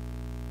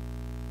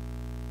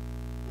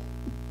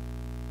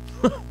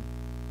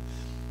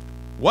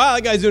 Wow,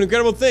 that guy's doing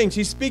incredible things.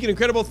 He's speaking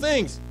incredible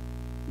things.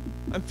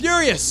 I'm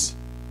furious.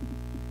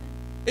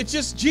 It's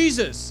just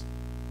Jesus.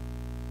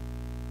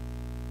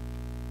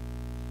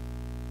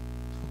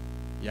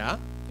 Yeah,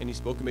 and he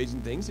spoke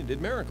amazing things and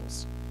did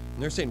miracles.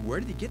 And they're saying,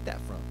 where did he get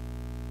that from?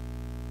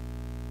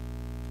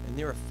 And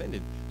they're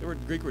offended. The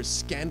Greek word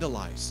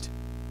scandalized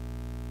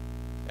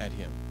at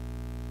him.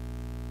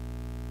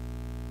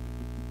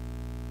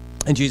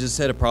 And Jesus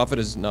said, a prophet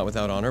is not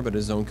without honor, but in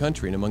his own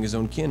country and among his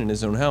own kin and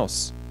his own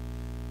house.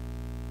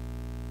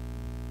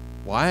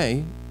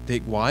 Why?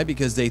 Why?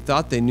 Because they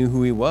thought they knew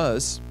who he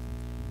was,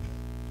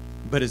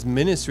 but his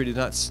ministry did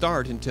not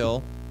start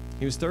until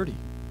he was 30.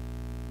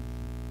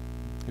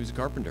 He was a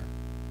carpenter.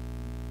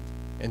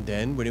 And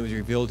then when it was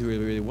revealed who he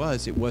really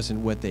was, it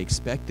wasn't what they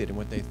expected and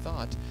what they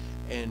thought.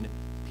 And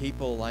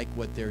people like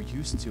what they're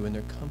used to in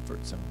their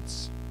comfort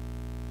zones.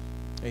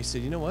 And he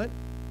said, you know what?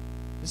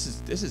 This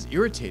is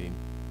irritating.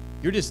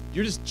 You're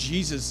just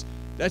Jesus.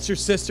 That's your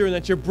sister and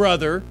that's your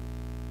brother.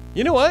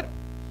 You know what?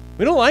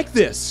 We don't like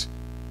this.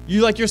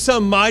 you're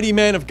some mighty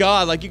man of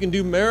God, like you can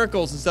do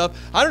miracles and stuff.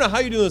 I don't know how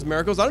you do those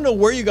miracles. I don't know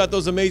where you got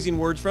those amazing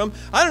words from.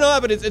 I don't know,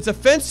 but it's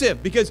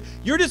offensive because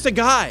you're just a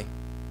guy.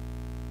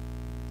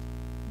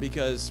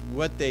 Because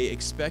what they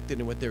expected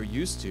and what they're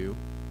used to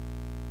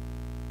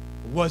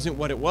wasn't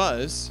what it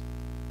was,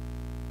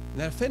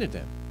 and that offended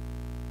them.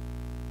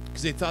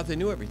 Because they thought they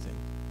knew everything.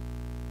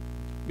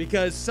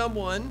 Because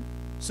someone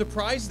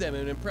surprised them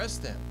and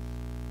impressed them.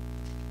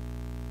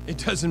 It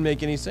doesn't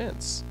make any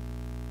sense.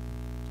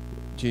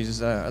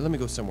 Jesus, let me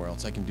go somewhere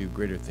else. I can do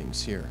greater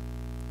things here.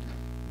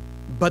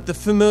 But the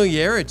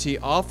familiarity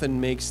often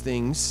makes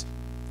things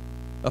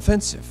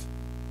offensive.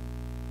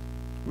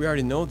 We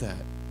already know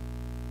that.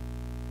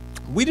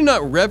 We do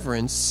not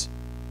reverence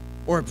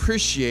or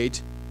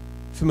appreciate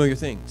familiar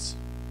things.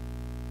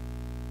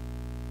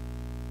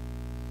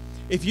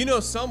 If you know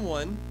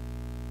someone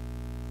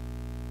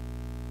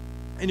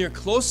and you're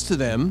close to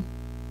them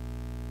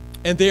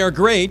and they are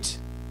great,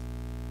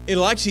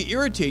 it'll actually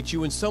irritate you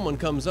when someone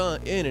comes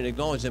on in and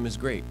acknowledges them as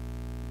great.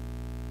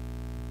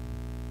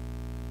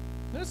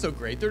 They're not so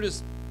great. They're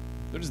just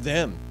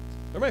them.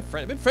 They're my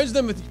friend. I've been friends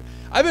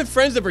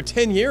with them for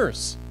 10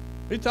 years.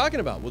 What are you talking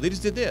about? Well, they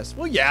just did this.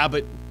 Well, yeah,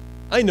 but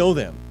I know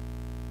them.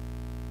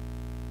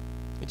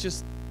 It's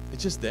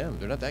just them.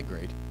 They're not that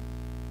great.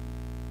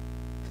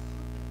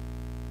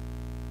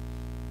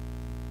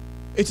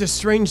 It's a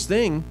strange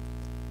thing,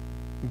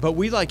 but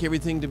we like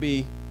everything to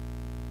be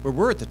where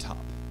we're at the top.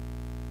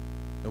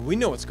 And we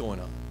know what's going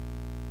on.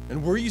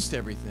 And we're used to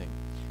everything.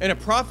 And a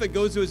prophet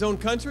goes to his own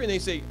country and they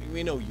say,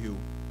 we know you.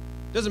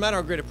 Doesn't matter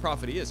how great a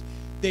prophet he is.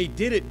 They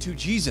did it to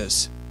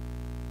Jesus.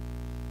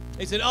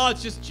 They said, oh,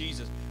 it's just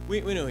Jesus.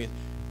 We know he is.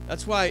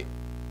 That's why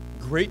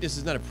greatness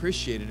is not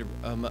appreciated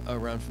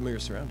around familiar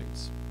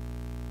surroundings.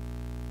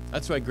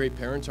 That's why great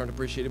parents aren't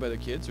appreciated by their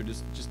kids, or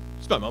just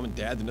my mom and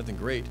dad, they're nothing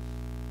great.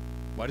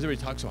 Why does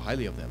everybody talk so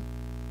highly of them?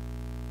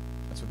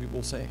 That's what people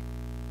will say.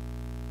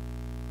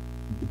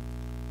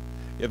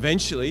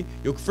 Eventually,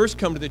 you'll first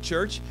come to the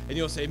church and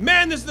you'll say,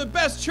 man, this is the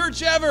best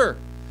church ever.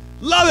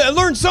 Love it. I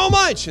learned so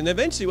much. And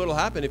eventually what will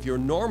happen if you're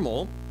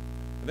normal,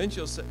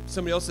 eventually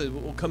somebody else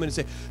will come in and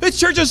say, this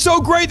church is so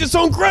great. It's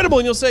so incredible.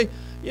 And you'll say,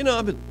 you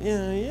know,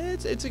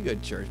 it's a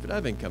good church, but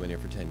I've been coming here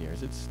for 10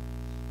 years.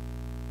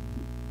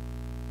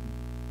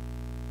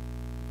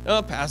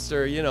 Oh,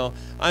 pastor,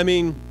 I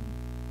mean,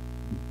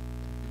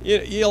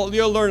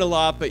 you'll learn a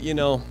lot, but,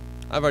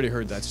 I've already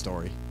heard that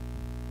story.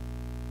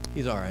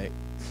 He's all right.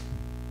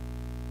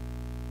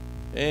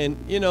 And,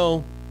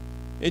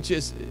 it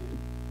just,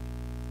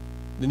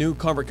 the new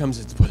convert comes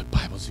and says, boy, the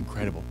Bible's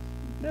incredible.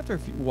 And after a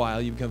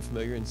while, you become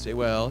familiar and say,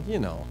 well,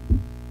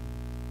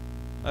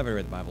 I've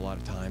read the Bible a lot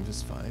of times.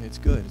 It's fine. It's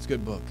good. It's a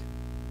good book.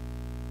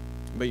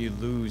 But you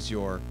lose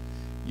your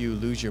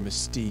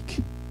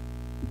mystique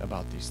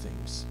about these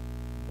things.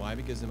 Why?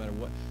 Because no matter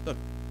what, look,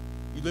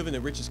 you live in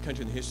the richest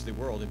country in the history of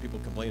the world, and people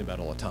complain about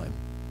it all the time.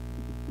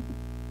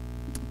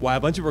 Why? A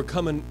bunch of people are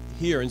coming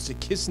here and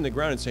kissing the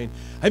ground and saying,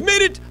 I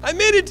made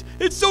it,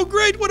 it's so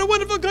great, what a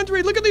wonderful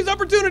country, look at these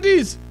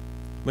opportunities.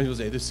 Many people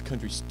say, this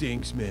country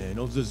stinks, man,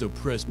 all those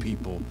oppressed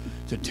people,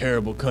 it's a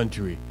terrible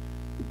country.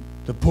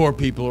 The poor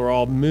people are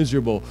all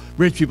miserable,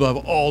 rich people have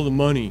all the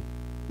money.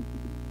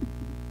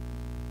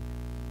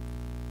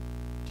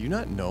 Do you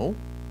not know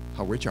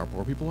how rich our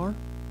poor people are?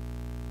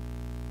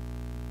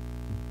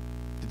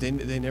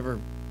 They never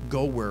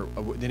go where,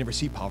 they never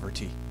see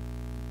poverty.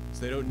 So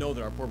they don't know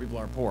that our poor people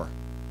are poor.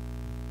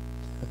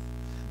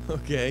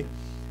 Okay?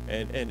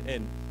 And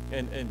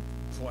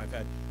boy, I've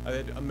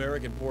had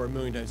American poor a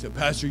million times. Said,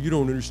 Pastor, you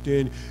don't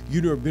understand.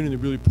 You've never been in the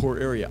really poor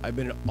area. I've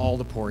been in all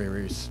the poor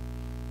areas.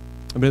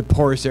 I've been in the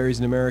poorest areas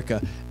in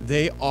America.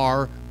 They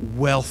are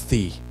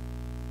wealthy.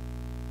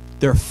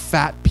 They're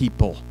fat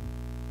people.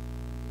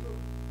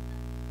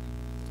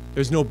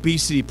 There's no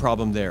obesity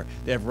problem there.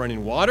 They have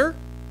running water.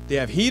 They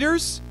have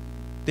heaters.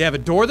 They have a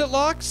door that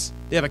locks.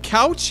 They have a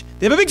couch.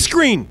 They have a big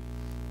screen.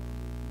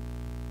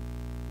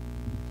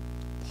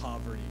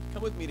 Poverty.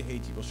 Come with me to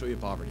Haiti. We'll show you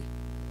poverty.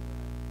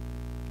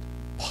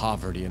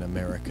 Poverty in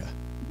America.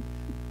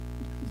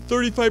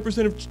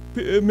 35%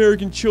 of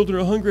American children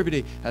are hungry every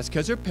day. That's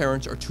because their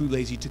parents are too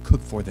lazy to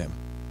cook for them.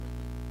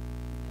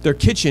 Their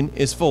kitchen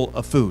is full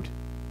of food.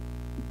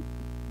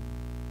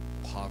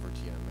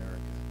 Poverty in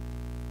America.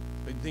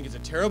 But you think it's a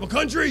terrible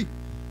country?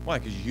 Why?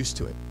 Because you're used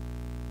to it.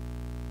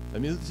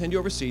 Let me send you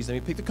overseas. Let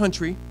me pick the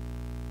country.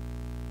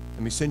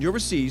 Let me send you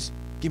overseas.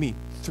 Give me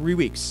 3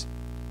 weeks.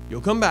 You'll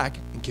come back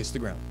and kiss the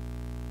ground.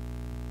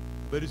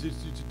 But it's a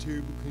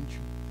terrible country.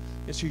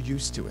 Yes, you're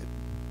used to it.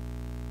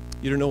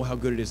 You don't know how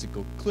good it is to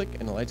go click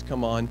and the lights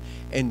come on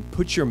and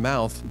put your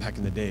mouth, back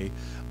in the day,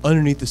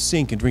 underneath the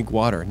sink and drink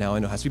water. Now I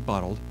know it has to be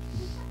bottled.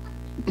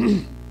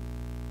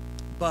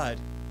 But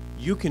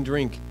you can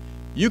drink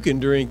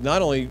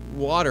not only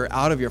water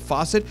out of your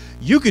faucet,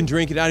 you can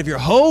drink it out of your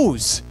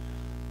hose.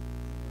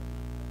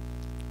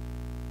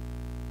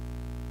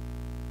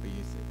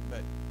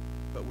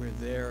 But we're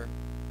there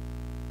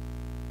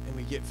and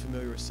we get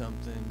familiar with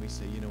something. We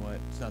say, you know what,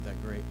 it's not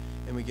that great.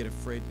 And we get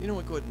afraid. You know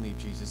what, go ahead and leave,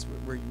 Jesus.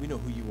 We know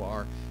who you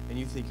are, and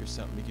you think you're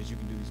something because you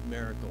can do these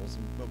miracles.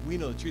 But we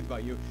know the truth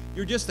about you.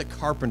 You're just a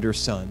carpenter's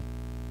son.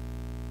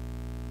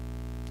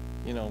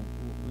 You know,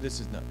 this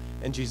is not.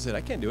 And Jesus said,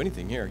 I can't do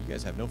anything here. You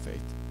guys have no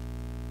faith.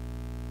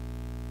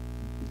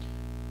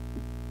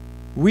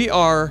 We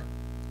are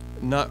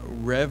not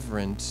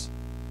reverent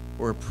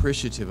or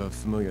appreciative of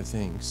familiar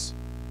things.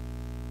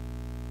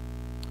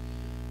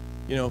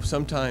 You know,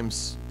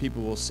 sometimes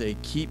people will say,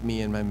 keep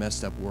me in my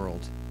messed up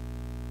world,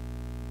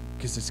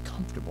 because it's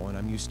comfortable and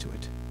I'm used to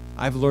it.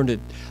 I've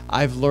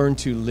learned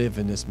to live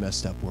in this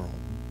messed up world.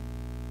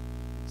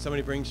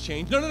 Somebody brings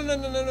change.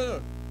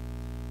 No.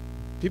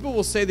 People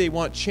will say they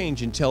want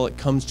change until it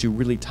comes to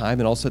really time,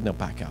 and all of a sudden they'll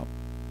back out.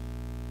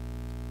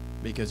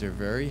 Because they're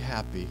very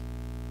happy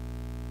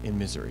in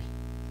misery.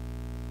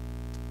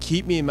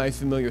 Keep me in my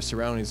familiar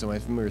surroundings, and my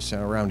familiar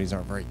surroundings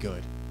aren't very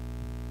good.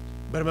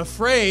 But I'm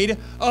afraid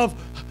of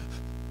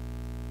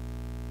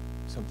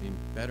something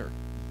better.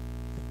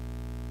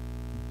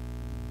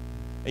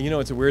 And you know,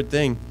 it's a weird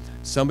thing.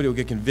 Somebody will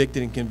get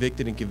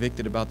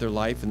convicted about their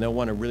life, and they'll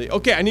want to really,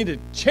 okay, I need to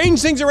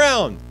change things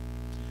around.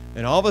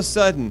 And all of a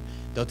sudden,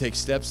 they'll take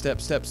step,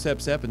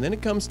 and then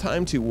it comes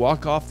time to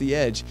walk off the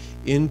edge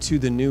into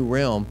the new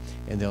realm,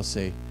 and they'll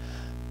say,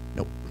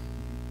 nope.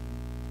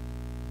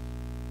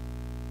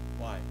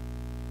 Why?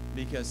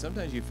 Because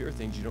sometimes you fear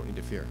things you don't need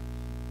to fear.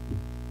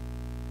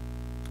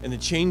 And the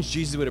change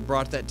Jesus would have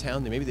brought to that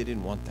town, maybe they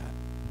didn't want that.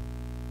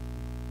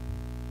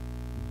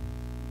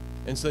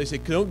 And so they say,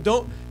 don't,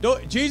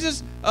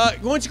 Jesus, why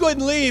don't you go ahead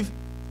and leave?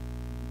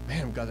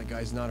 Man, God, that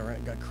guy's not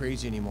around, got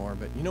crazy anymore.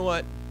 But you know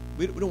what?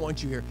 We don't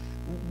want you here.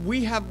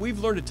 We've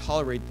learned to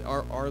tolerate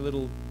our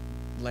little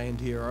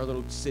land here. Our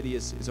little city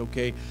is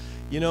okay.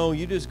 You know,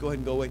 you just go ahead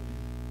and go away.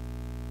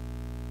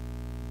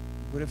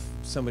 What if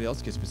somebody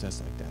else gets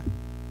possessed like that?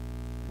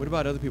 What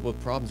about other people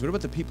with problems? What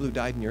about the people who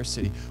died in your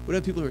city? What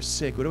about the people who are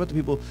sick? What about the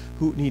people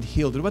who need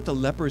healed? What about the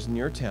lepers in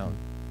your town?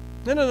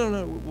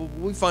 No.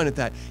 We'll find at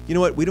that. You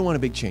know what? We don't want a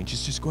big change.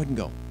 Just go ahead and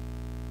go.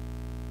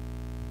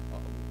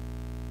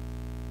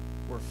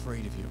 We're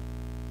afraid of you.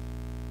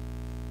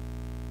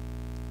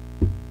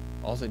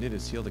 All I did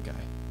is heal the guy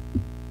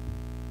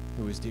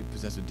who was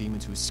possessed with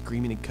demons, who was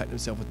screaming and cutting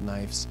himself with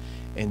knives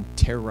and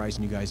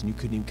terrorizing you guys, and you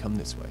couldn't even come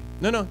this way.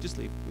 No, just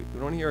leave. We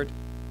don't want to hear it.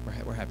 We're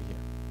happy here.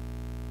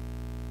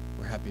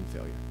 We're happy in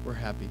failure. We're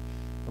happy,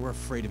 and we're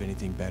afraid of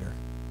anything better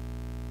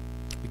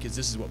because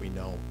this is what we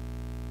know.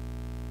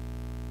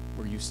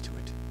 We're used to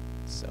it.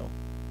 So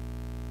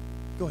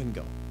go ahead and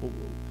go.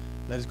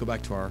 Let us go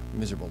back to our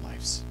miserable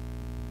lives,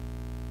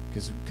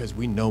 because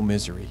we know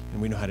misery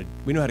and we know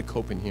how to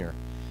cope in here.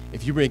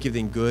 If you make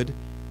everything good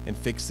and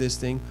fix this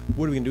thing,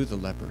 what are we going to do with the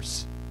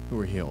lepers who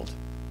are healed?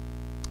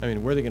 I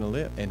mean, where are they going to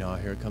live? And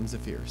here comes the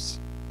fears.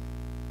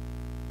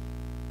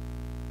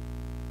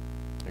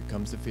 Here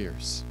comes the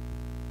fears.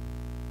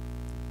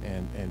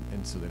 And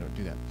so they don't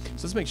do that.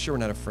 So let's make sure we're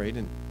not afraid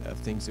of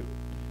things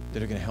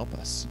that are going to help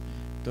us.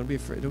 Don't be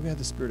afraid. Don't have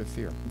the spirit of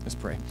fear. Let's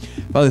pray.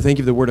 Father, thank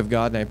you for the word of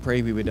God, and I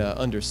pray we would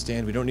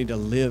understand we don't need to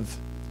live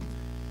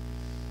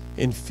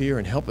in fear,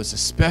 and help us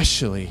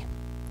especially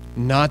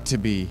not to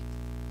be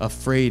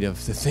afraid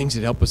of the things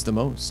that help us the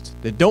most,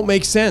 that don't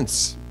make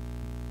sense.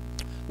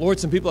 Lord,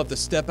 some people have to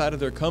step out of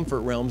their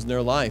comfort realms in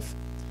their life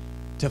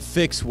to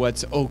fix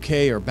what's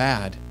okay or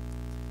bad,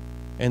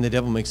 and the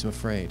devil makes them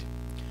afraid.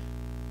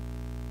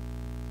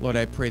 Lord,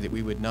 I pray that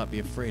we would not be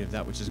afraid of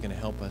that which is going to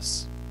help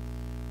us.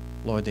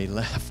 Lord, they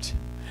left.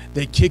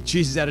 They kicked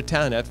Jesus out of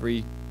town after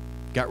he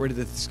got rid of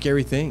the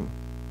scary thing.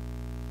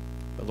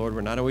 But Lord,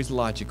 we're not always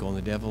logical, and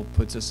the devil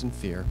puts us in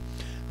fear.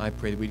 I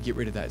pray that we'd get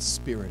rid of that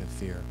spirit of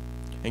fear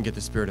and get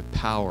the spirit of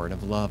power and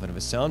of love and of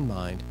a sound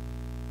mind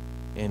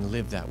and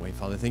live that way.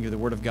 Father, thank you for the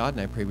word of God,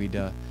 and I pray we'd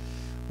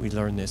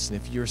learn this.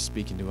 And if you're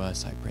speaking to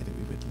us, I pray that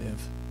we would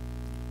live.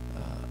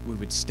 We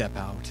would step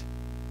out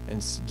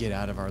and get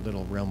out of our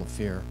little realm of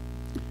fear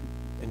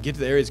and get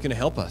to the area that's going to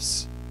help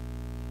us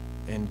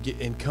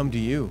and come to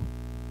you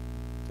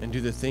and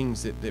do the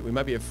things that we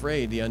might be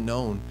afraid, the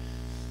unknown.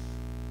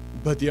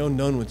 But the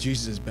unknown with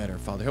Jesus is better.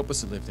 Father, help us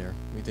to live there.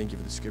 We thank you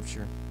for the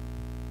scripture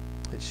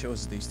that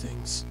shows us these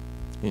things.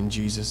 In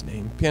Jesus'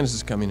 name. Pianist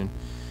is coming, and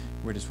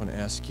we just want to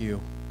ask you.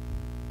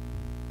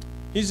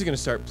 He's just going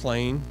to start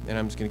playing, and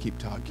I'm just going to keep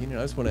talking. And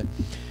I just want to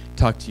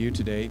talk to you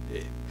today.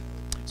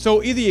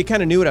 So either you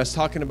kind of knew what I was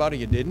talking about or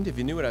you didn't. If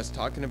you knew what I was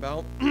talking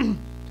about,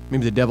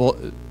 maybe the devil,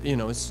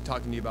 is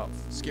talking to you about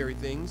scary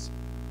things.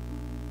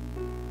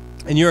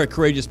 And you're a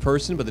courageous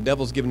person, but the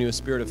devil's giving you a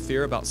spirit of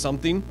fear about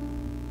something.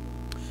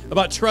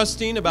 About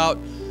trusting, about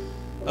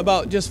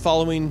just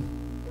following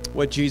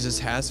what Jesus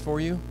has for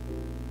you.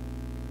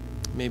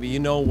 Maybe you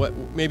know what.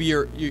 Maybe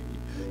you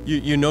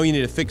know you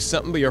need to fix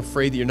something, but you're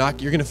afraid that you're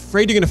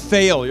afraid you're gonna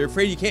fail. You're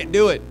afraid you can't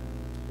do it,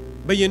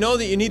 but you know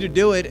that you need to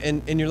do it,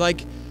 and you're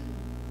like,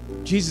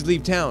 Jesus,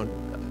 leave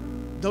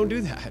town. Don't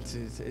do that.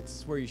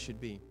 It's where you should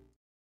be.